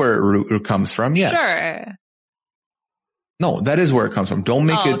 That's where it comes from. Yes. Sure. No, that is where it comes from. Don't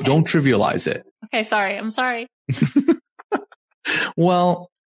don't trivialize it. Okay. Sorry. I'm sorry. Well,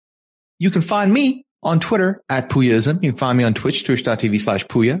 you can find me on Twitter at Puyaism. You can find me on Twitch,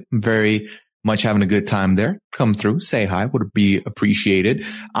 twitch.tv/Puya. I'm very much having a good time there. Come through, say hi, would be appreciated.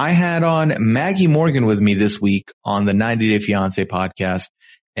 I had on Maggie Morgan with me this week on the 90 Day Fiancé podcast.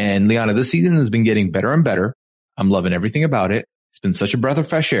 And Liana, this season has been getting better and better. I'm loving everything about it. It's been such a breath of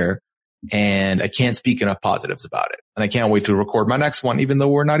fresh air. And I can't speak enough positives about it. And I can't wait to record my next one, even though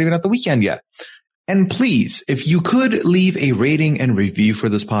we're not even at the weekend yet. And please, if you could leave a rating and review for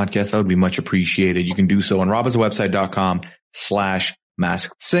this podcast, that would be much appreciated. You can do so on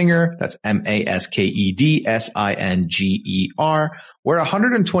robbinswebsite.com/maskedsinger. That's MASKEDSINGER. We're at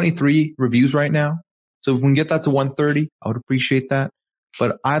 123 reviews right now. So if we can get that to 130, I would appreciate that.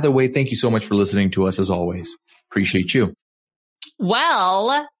 But either way, thank you so much for listening to us as always. Appreciate you.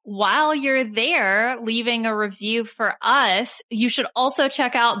 Well, while you're there leaving a review for us, you should also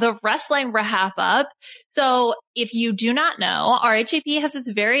check out the Wrestling Wrap Up. So if you do not know, RHAP has its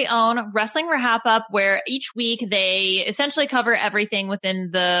very own Wrestling Wrap Up where each week they essentially cover everything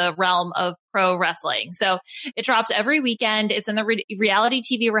within the realm of pro wrestling. So it drops every weekend. It's in the Reality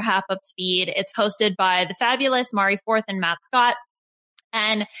TV Wrap Ups feed. It's hosted by the fabulous Mari Forth and Matt Scott.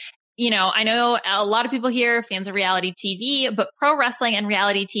 And you know, I know a lot of people here are fans of reality TV, but pro wrestling and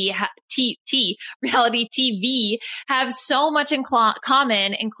reality TV have so much in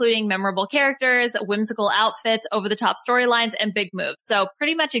common, including memorable characters, whimsical outfits, over-the-top storylines, and big moves. So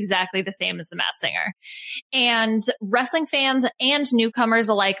pretty much exactly the same as The Masked Singer. And wrestling fans and newcomers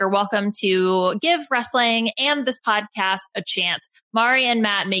alike are welcome to give wrestling and this podcast a chance. Mari and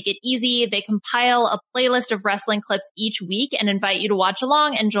Matt make it easy. They compile a playlist of wrestling clips each week and invite you to watch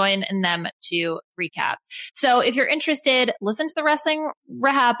along and join in them to recap. So if you're interested, listen to the Wrestling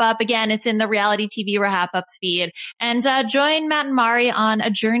Wrap Up. Again, it's in the Reality TV Wrap Ups feed. And join Matt and Mari on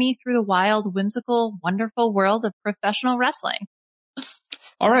a journey through the wild, whimsical, wonderful world of professional wrestling.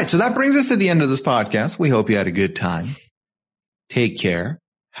 All right. So that brings us to the end of this podcast. We hope you had a good time. Take care.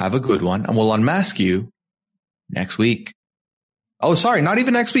 Have a good one. And we'll unmask you next week. Oh, sorry. Not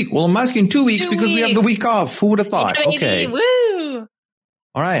even next week. We'll unmask you in 2 weeks because we have the week off. Who would have thought? Okay. Woo!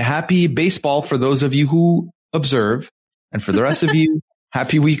 All right. Happy baseball for those of you who observe. And for the rest of you,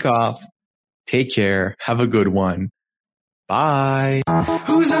 happy week off. Take care. Have a good one. Bye.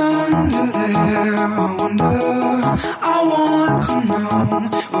 Who's under there? I wonder. I want to know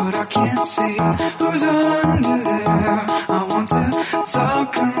what I can't see. Who's under there? I want to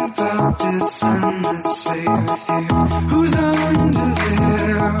talk about this endlessly with you. Who's under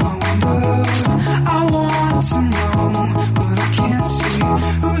there? I wonder. I want to know what I can't see.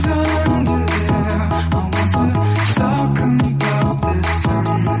 Who's under there? I want to talk about this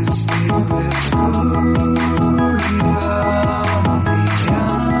endlessly with you.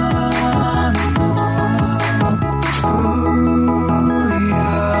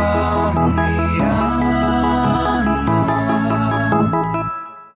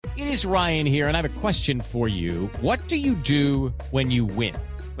 It is Ryan here, and I have a question for you. What do you do when you win?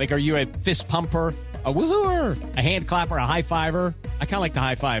 Like, are you a fist pumper, a woohooer, a hand clapper, a high fiver? I kind of like the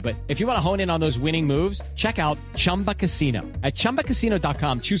high five, but if you want to hone in on those winning moves, check out Chumba Casino. At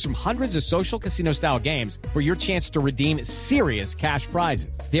ChumbaCasino.com, choose from hundreds of social casino style games for your chance to redeem serious cash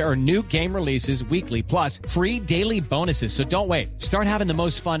prizes. There are new game releases weekly, plus free daily bonuses. So don't wait. Start having the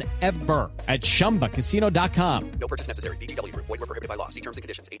most fun ever at ChumbaCasino.com. No purchase necessary. VGW Group. Void where prohibited by law. See terms and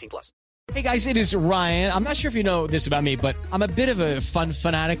conditions. 18+. Hey guys, it is Ryan. I'm not sure if you know this about me, but I'm a bit of a fun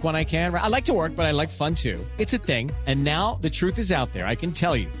fanatic when I can. I like to work, but I like fun too. It's a thing. And now the truth is out there. I can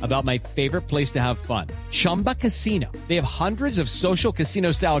tell you about my favorite place to have fun. Chumba Casino. They have hundreds of social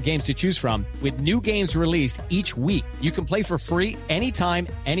casino style games to choose from with new games released each week. You can play for free anytime,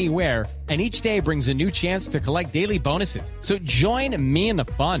 anywhere. And each day brings a new chance to collect daily bonuses. So join me in the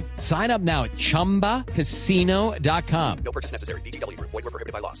fun. Sign up now at ChumbaCasino.com. No purchase necessary. VGW Group. Void where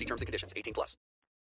prohibited by law. See terms and conditions. 18+.